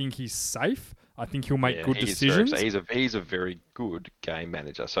 I think he's safe. I think he'll make good decisions. He's a very good game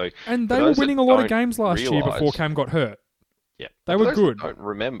manager. And they were winning a lot of games last year before Cam got hurt. Yeah, they were good. Don't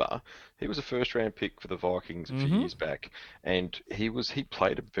remember, he was a first-round pick for the Vikings a few years back, and he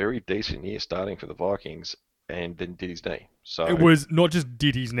played a very decent year starting for the Vikings, and then did his knee. So it was not just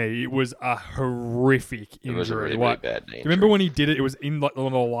did his knee; it was a horrific injury. It was a really, really bad knee. Do you remember when he did it? It was in like one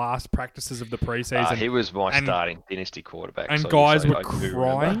of the last practices of the preseason. He was my starting dynasty quarterback, and guys were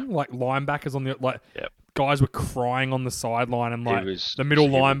crying, like linebackers on the guys were crying on the sideline, and like the middle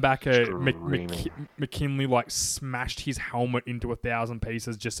linebacker McKinley like smashed his helmet into 1,000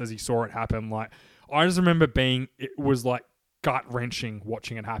 pieces just as he saw it happen. Like I just remember it was like gut wrenching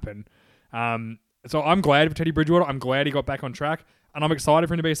watching it happen. So I'm glad for Teddy Bridgewater. I'm glad he got back on track. And I'm excited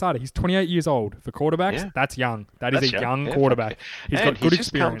for him to be a starter. He's 28 years old. For quarterbacks, that's young. That's a young quarterback. He's got good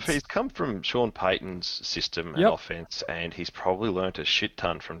experience. He's come from Sean Payton's system and offense, and he's probably learnt a shit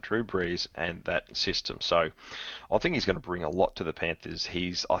ton from Drew Brees and that system. So I think he's going to bring a lot to the Panthers.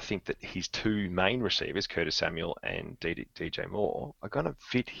 I think that his two main receivers, Curtis Samuel and DJ Moore, are going to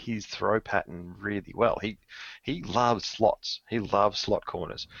fit his throw pattern really well. He loves slots. He loves slot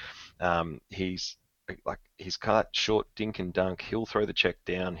corners. He's cut short, dink and dunk. He'll throw the check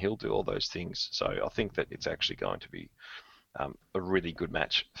down. He'll do all those things. So I think that it's actually going to be a really good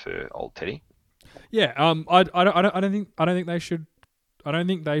match for old Teddy. Yeah. I don't think they should. I don't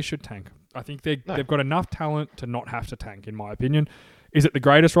think they should tank. I think they've got enough talent to not have to tank. In my opinion, is it the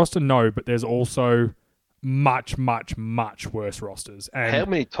greatest roster? No, but there's also much, much, much worse rosters. And how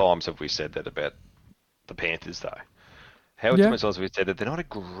many times have we said that about the Panthers, though? How many times have we said that they're not a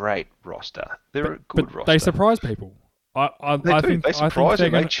great roster? They're a good roster. They surprise people. I think they surprise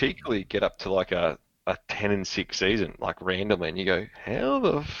them. They cheekily get up to like a 10-6 season, like randomly, and you go, how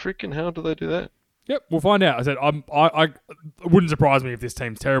the freaking hell do they do that? Yep, we'll find out. I said it wouldn't surprise me if this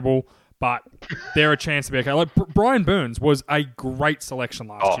team's terrible, but they're a chance to be okay. Like Brian Burns was a great selection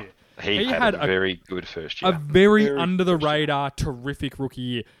last year. He had a very good first year. A very under-the-radar, terrific rookie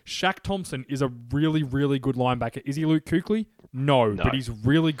year. Shaq Thompson is a really, really good linebacker. Is he Luke Kuechly? No, but he's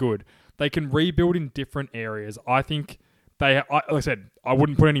really good. They can rebuild in different areas. I think like I said, I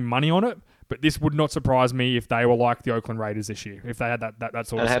wouldn't put any money on it, but this would not surprise me if they were like the Oakland Raiders this year, if they had that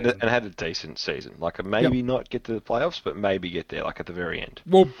sort of season. And had a decent season. Like maybe not get to the playoffs, but maybe get there, like at the very end.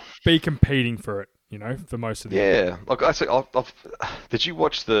 We'll be competing for it. For most of the year. Yeah, look, I said, did you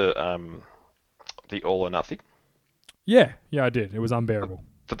watch the All or Nothing? Yeah, I did. It was unbearable.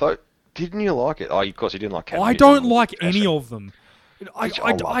 Didn't you like it? Oh, of course you didn't like it. I don't like any of them. I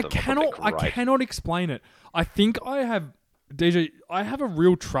cannot explain it. I think I have a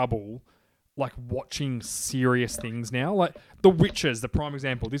real trouble like watching serious things now. Like The Witcher's the prime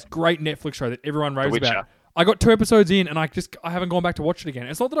example. This great Netflix show that everyone raves about. I got 2 episodes in, and I haven't gone back to watch it again.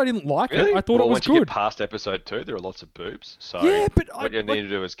 It's not that I didn't like it. I thought it was good. Once you get past episode 2, there are lots of boobs. So what you need to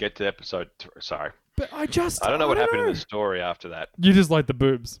do is get to episode 3. Sorry. But I don't know what happened in the story after that. You just like the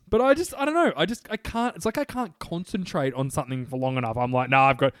boobs. But I don't know. I can't. It's like I can't concentrate on something for long enough. I'm like,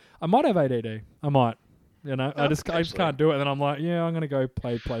 I might have ADD. I might. You know, No, I just can't do it. And then I'm like, yeah, I'm gonna go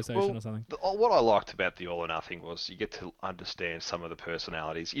play PlayStation or something. What I liked about the All or Nothing was you get to understand some of the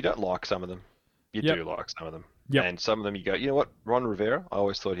personalities. You don't like some of them. You Yep. do like some of them. Yep. And some of them you go, you know what? Ron Rivera, I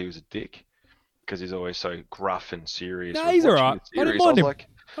always thought he was a dick because he's always so gruff and serious. No, when he's watching alright. the I don't series. mind him. Like,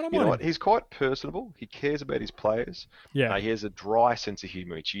 I don't you know mind what? him. He's quite personable. He cares about his players. Yeah. He has a dry sense of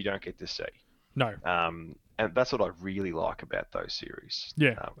humour, which you don't get to see. No. And that's what I really like about those series.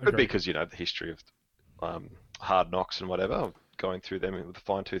 Yeah. Could be agreed. because, the history of Hard Knocks and whatever, going through them with a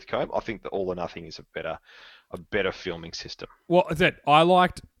fine-tooth comb. I think that All or Nothing is a better filming system. Well, as I said, I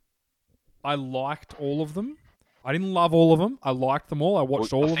liked all of them. I didn't love all of them. I liked them all. I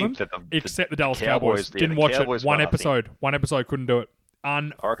watched all of them, except the Dallas Cowboys. Didn't watch it. One episode, couldn't do it. I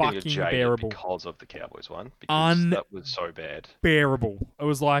reckon you're Unfucking jaded bearable. because of the Cowboys one. Because that was so bad. Bearable. It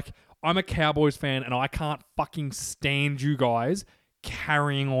was like, I'm a Cowboys fan and I can't fucking stand you guys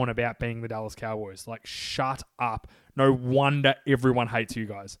carrying on about being the Dallas Cowboys. Like, shut up. No wonder everyone hates you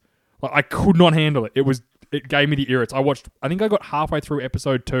guys. Like, I could not handle it. It gave me the irrits. I think I got halfway through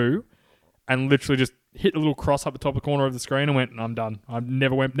episode 2 and literally just hit a little cross up the top of the corner of the screen and went, I'm done. I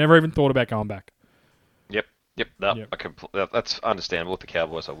never even thought about going back. Yep. That's understandable with the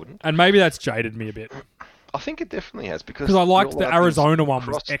Cowboys. I wouldn't. And maybe that's jaded me a bit. I think it definitely has because I liked the Arizona one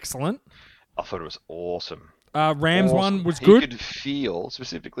was excellent. I thought it was awesome. Rams one was You good. could feel,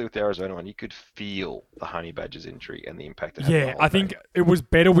 specifically with the Arizona one, you could feel the Honey Badger's injury and the impact it had. Yeah, I think it was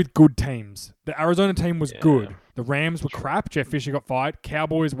better with good teams. The Arizona team was good. The Rams were crap. Jeff Fisher got fired.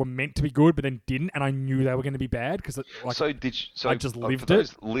 Cowboys were meant to be good, but then didn't, and I knew they were going to be bad because I just lived for it.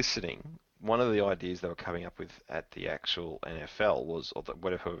 those listening, one of the ideas they were coming up with at the actual NFL was, or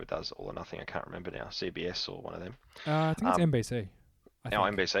whoever does All or Nothing, I can't remember now, CBS or one of them. I think it's NBC. Now,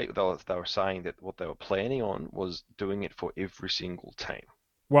 NBC, they were saying that what they were planning on was doing it for every single team.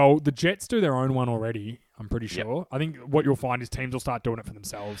 Well, the Jets do their own one already, I'm pretty sure. I think what you'll find is teams will start doing it for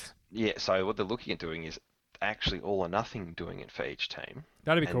themselves. Yeah, so what they're looking at doing is actually All or Nothing doing it for each team.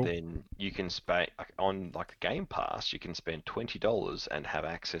 That'd be cool. And then you can spend, on like the Game Pass, you can spend $20 and have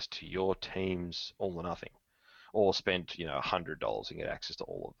access to your team's All or Nothing. Or spend, $100 and get access to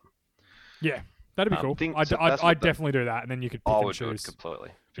all of them. Yeah. That'd be cool. I'd definitely do that, and then you could pick and choose. I would do it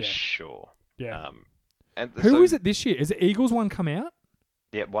completely, for sure. Yeah. Who is it this year? Is the Eagles one come out?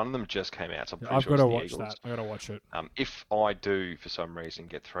 Yeah, one of them just came out. So I've got to watch that. I've got to watch it. If I do, for some reason,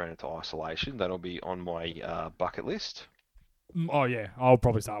 get thrown into isolation, that'll be on my bucket list. Oh, yeah. I'll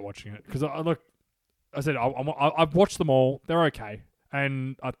probably start watching it. Because, I've watched them all. They're okay.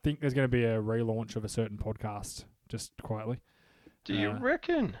 And I think there's going to be a relaunch of a certain podcast, just quietly. Do you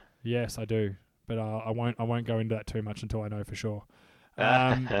reckon? Yes, I do. But I won't go into that too much until I know for sure.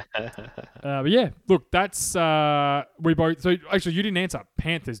 But yeah, look, that's we both. So actually, you didn't answer.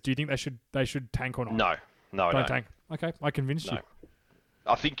 Panthers. Do you think they should tank or not? No, don't tank. Okay, I convinced you.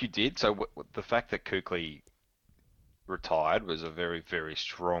 I think you did. So the fact that Kuechly retired was a very, very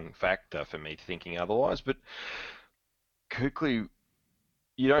strong factor for me thinking otherwise. But Kuechly,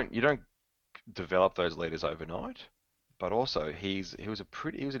 you don't develop those leaders overnight. But also, he was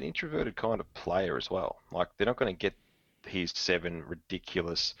an introverted kind of player as well. Like, they're not going to get his 7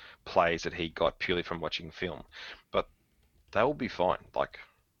 ridiculous plays that he got purely from watching film. But they'll be fine. Like,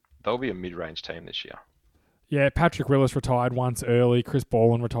 they'll be a mid-range team this year. Yeah, Patrick Willis retired once early. Chris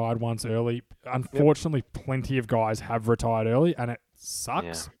Boland retired once early. Unfortunately, plenty of guys have retired early, and it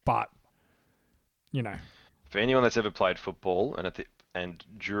sucks. Yeah. But, For anyone that's ever played football and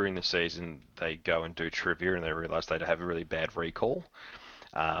during the season they go and do trivia and they realise they have a really bad recall,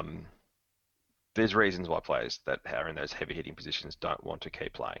 there's reasons why players that are in those heavy hitting positions don't want to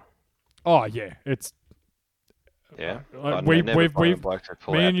keep playing. Oh yeah, it's me and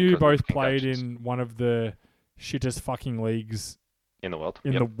you both played in one of the shittest fucking leagues in the world.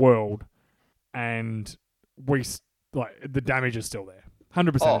 The world, and the damage is still there.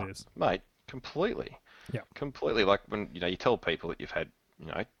 100% it is, mate. Completely. Yeah. Completely. Like when you tell people that you've had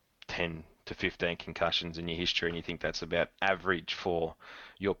 10 to 15 concussions in your history, and you think that's about average for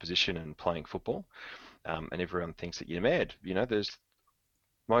your position and playing football, and everyone thinks that you're mad. There's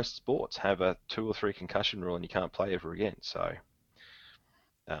most sports have a 2 or 3 concussion rule, and you can't play ever again. So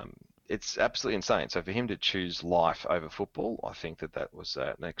it's absolutely insane. So for him to choose life over football, I think that was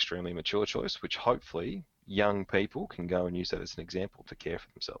an extremely mature choice, which hopefully young people can go and use that as an example to care for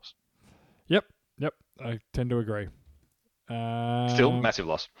themselves. Yep, I tend to agree. Still, massive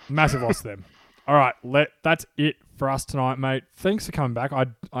loss. Massive loss to them. All right, that's it for us tonight, mate. Thanks for coming back. I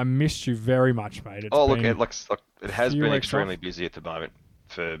missed you very much, mate. It has been extremely busy at the moment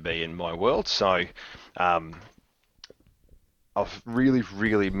for me in my world. So, I've really,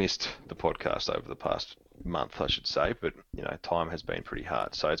 really missed the podcast over the past month, I should say, but time has been pretty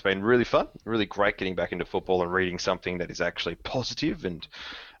hard. So it's been really fun, really great getting back into football and reading something that is actually positive and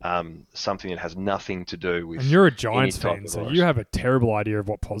something that has nothing to do with. And you're a Giants fan, so you have a terrible idea of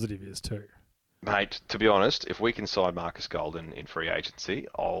what positive is too. Mate, to be honest, if we can sign Marcus Golden in free agency,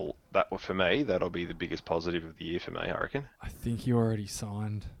 for me, that'll be the biggest positive of the year for me, I reckon. I think he already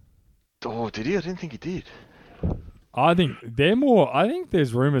signed. Oh, did he? I didn't think he did. I think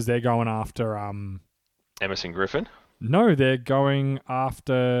there's rumours they're going after Emerson Griffin? No, they're going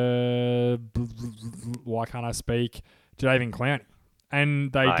after why can't I speak? Jadeveon Clowney.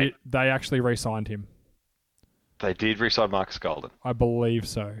 And they actually re-signed him. They did re-sign Marcus Golden. I believe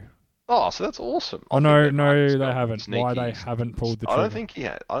so. Oh, so that's awesome. No, they haven't. Why they haven't pulled the trigger?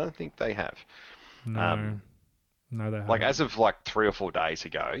 I don't think they have. No, they haven't. Like as of 3 or 4 days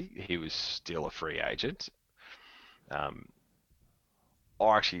ago, he was still a free agent. I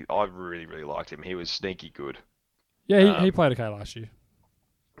really, really liked him. He was sneaky good. Yeah, he played okay last year.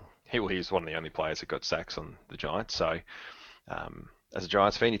 He was one of the only players that got sacks on the Giants. So, as a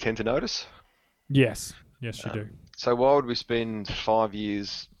Giants fan, you tend to notice. Yes, you do. So why would we spend 5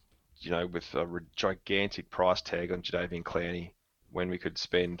 years, with a gigantic price tag on Jadeveon Clowney when we could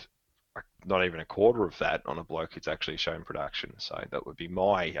spend not even a quarter of that on a bloke who's actually shown production? So that would be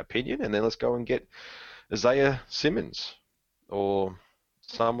my opinion. And then let's go and get Isaiah Simmons or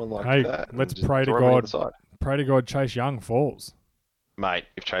someone like that. Let's pray to God. Pray to God Chase Young falls. Mate,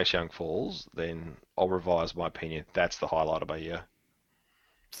 if Chase Young falls, then I'll revise my opinion. That's the highlight of my year.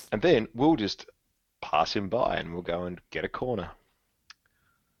 And then we'll just pass him by and we'll go and get a corner.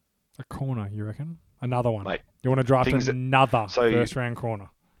 A corner, you reckon? Another one. Mate, you want to draft another first-round corner?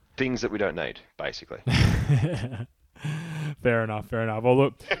 Things that we don't need, basically. Fair enough. Well,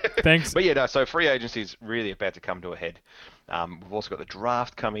 look, thanks. But so free agency is really about to come to a head. We've also got the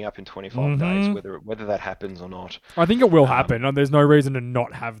draft coming up in 25 days, whether that happens or not. I think it will happen. There's no reason to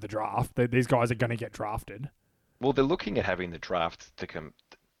not have the draft. These guys are going to get drafted. Well, they're looking at having the draft to come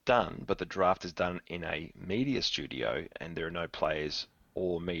done, but the draft is done in a media studio, and there are no players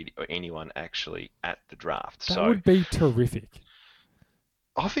or media or anyone actually at the draft. That would be terrific.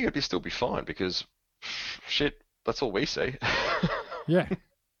 I think it'd still be fine because, shit, that's all we see. Yeah.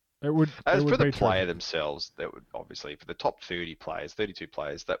 It would. As for the player terrific. themselves, that would obviously, for the top 32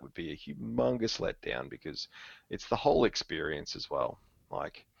 players, that would be a humongous letdown because it's the whole experience as well.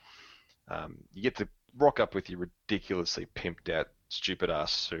 Like, you get to rock up with your ridiculously pimped out, stupid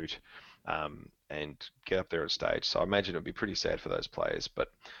ass suit, and get up there on stage. So I imagine it would be pretty sad for those players.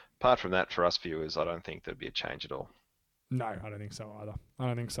 But apart from that, for us viewers, I don't think there'd be a change at all. No, I don't think so either. I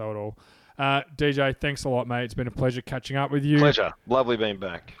don't think so at all. DJ, thanks a lot, mate. It's been a pleasure catching up with you. Pleasure. Lovely being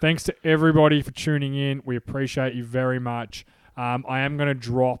back. Thanks to everybody for tuning in. We appreciate you very much. I am going to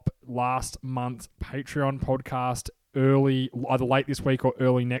drop last month's Patreon podcast early, either late this week or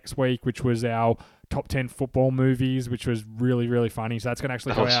early next week, which was our top 10 football movies, which was really, really funny. So that's going to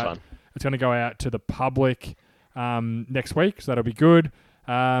actually go out. Fun. It's going to go out to the public next week, so that'll be good.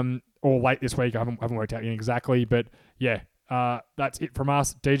 Or late this week. I haven't worked out yet exactly, but yeah, that's it from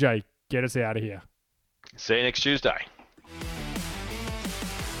us. DJ, get us out of here. See you next Tuesday.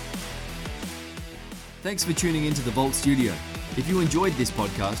 Thanks for tuning into the Vault Studio. If you enjoyed this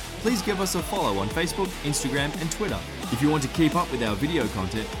podcast, please give us a follow on Facebook, Instagram, and Twitter. If you want to keep up with our video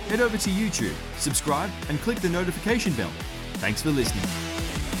content, head over to YouTube, subscribe, and click the notification bell. Thanks for listening.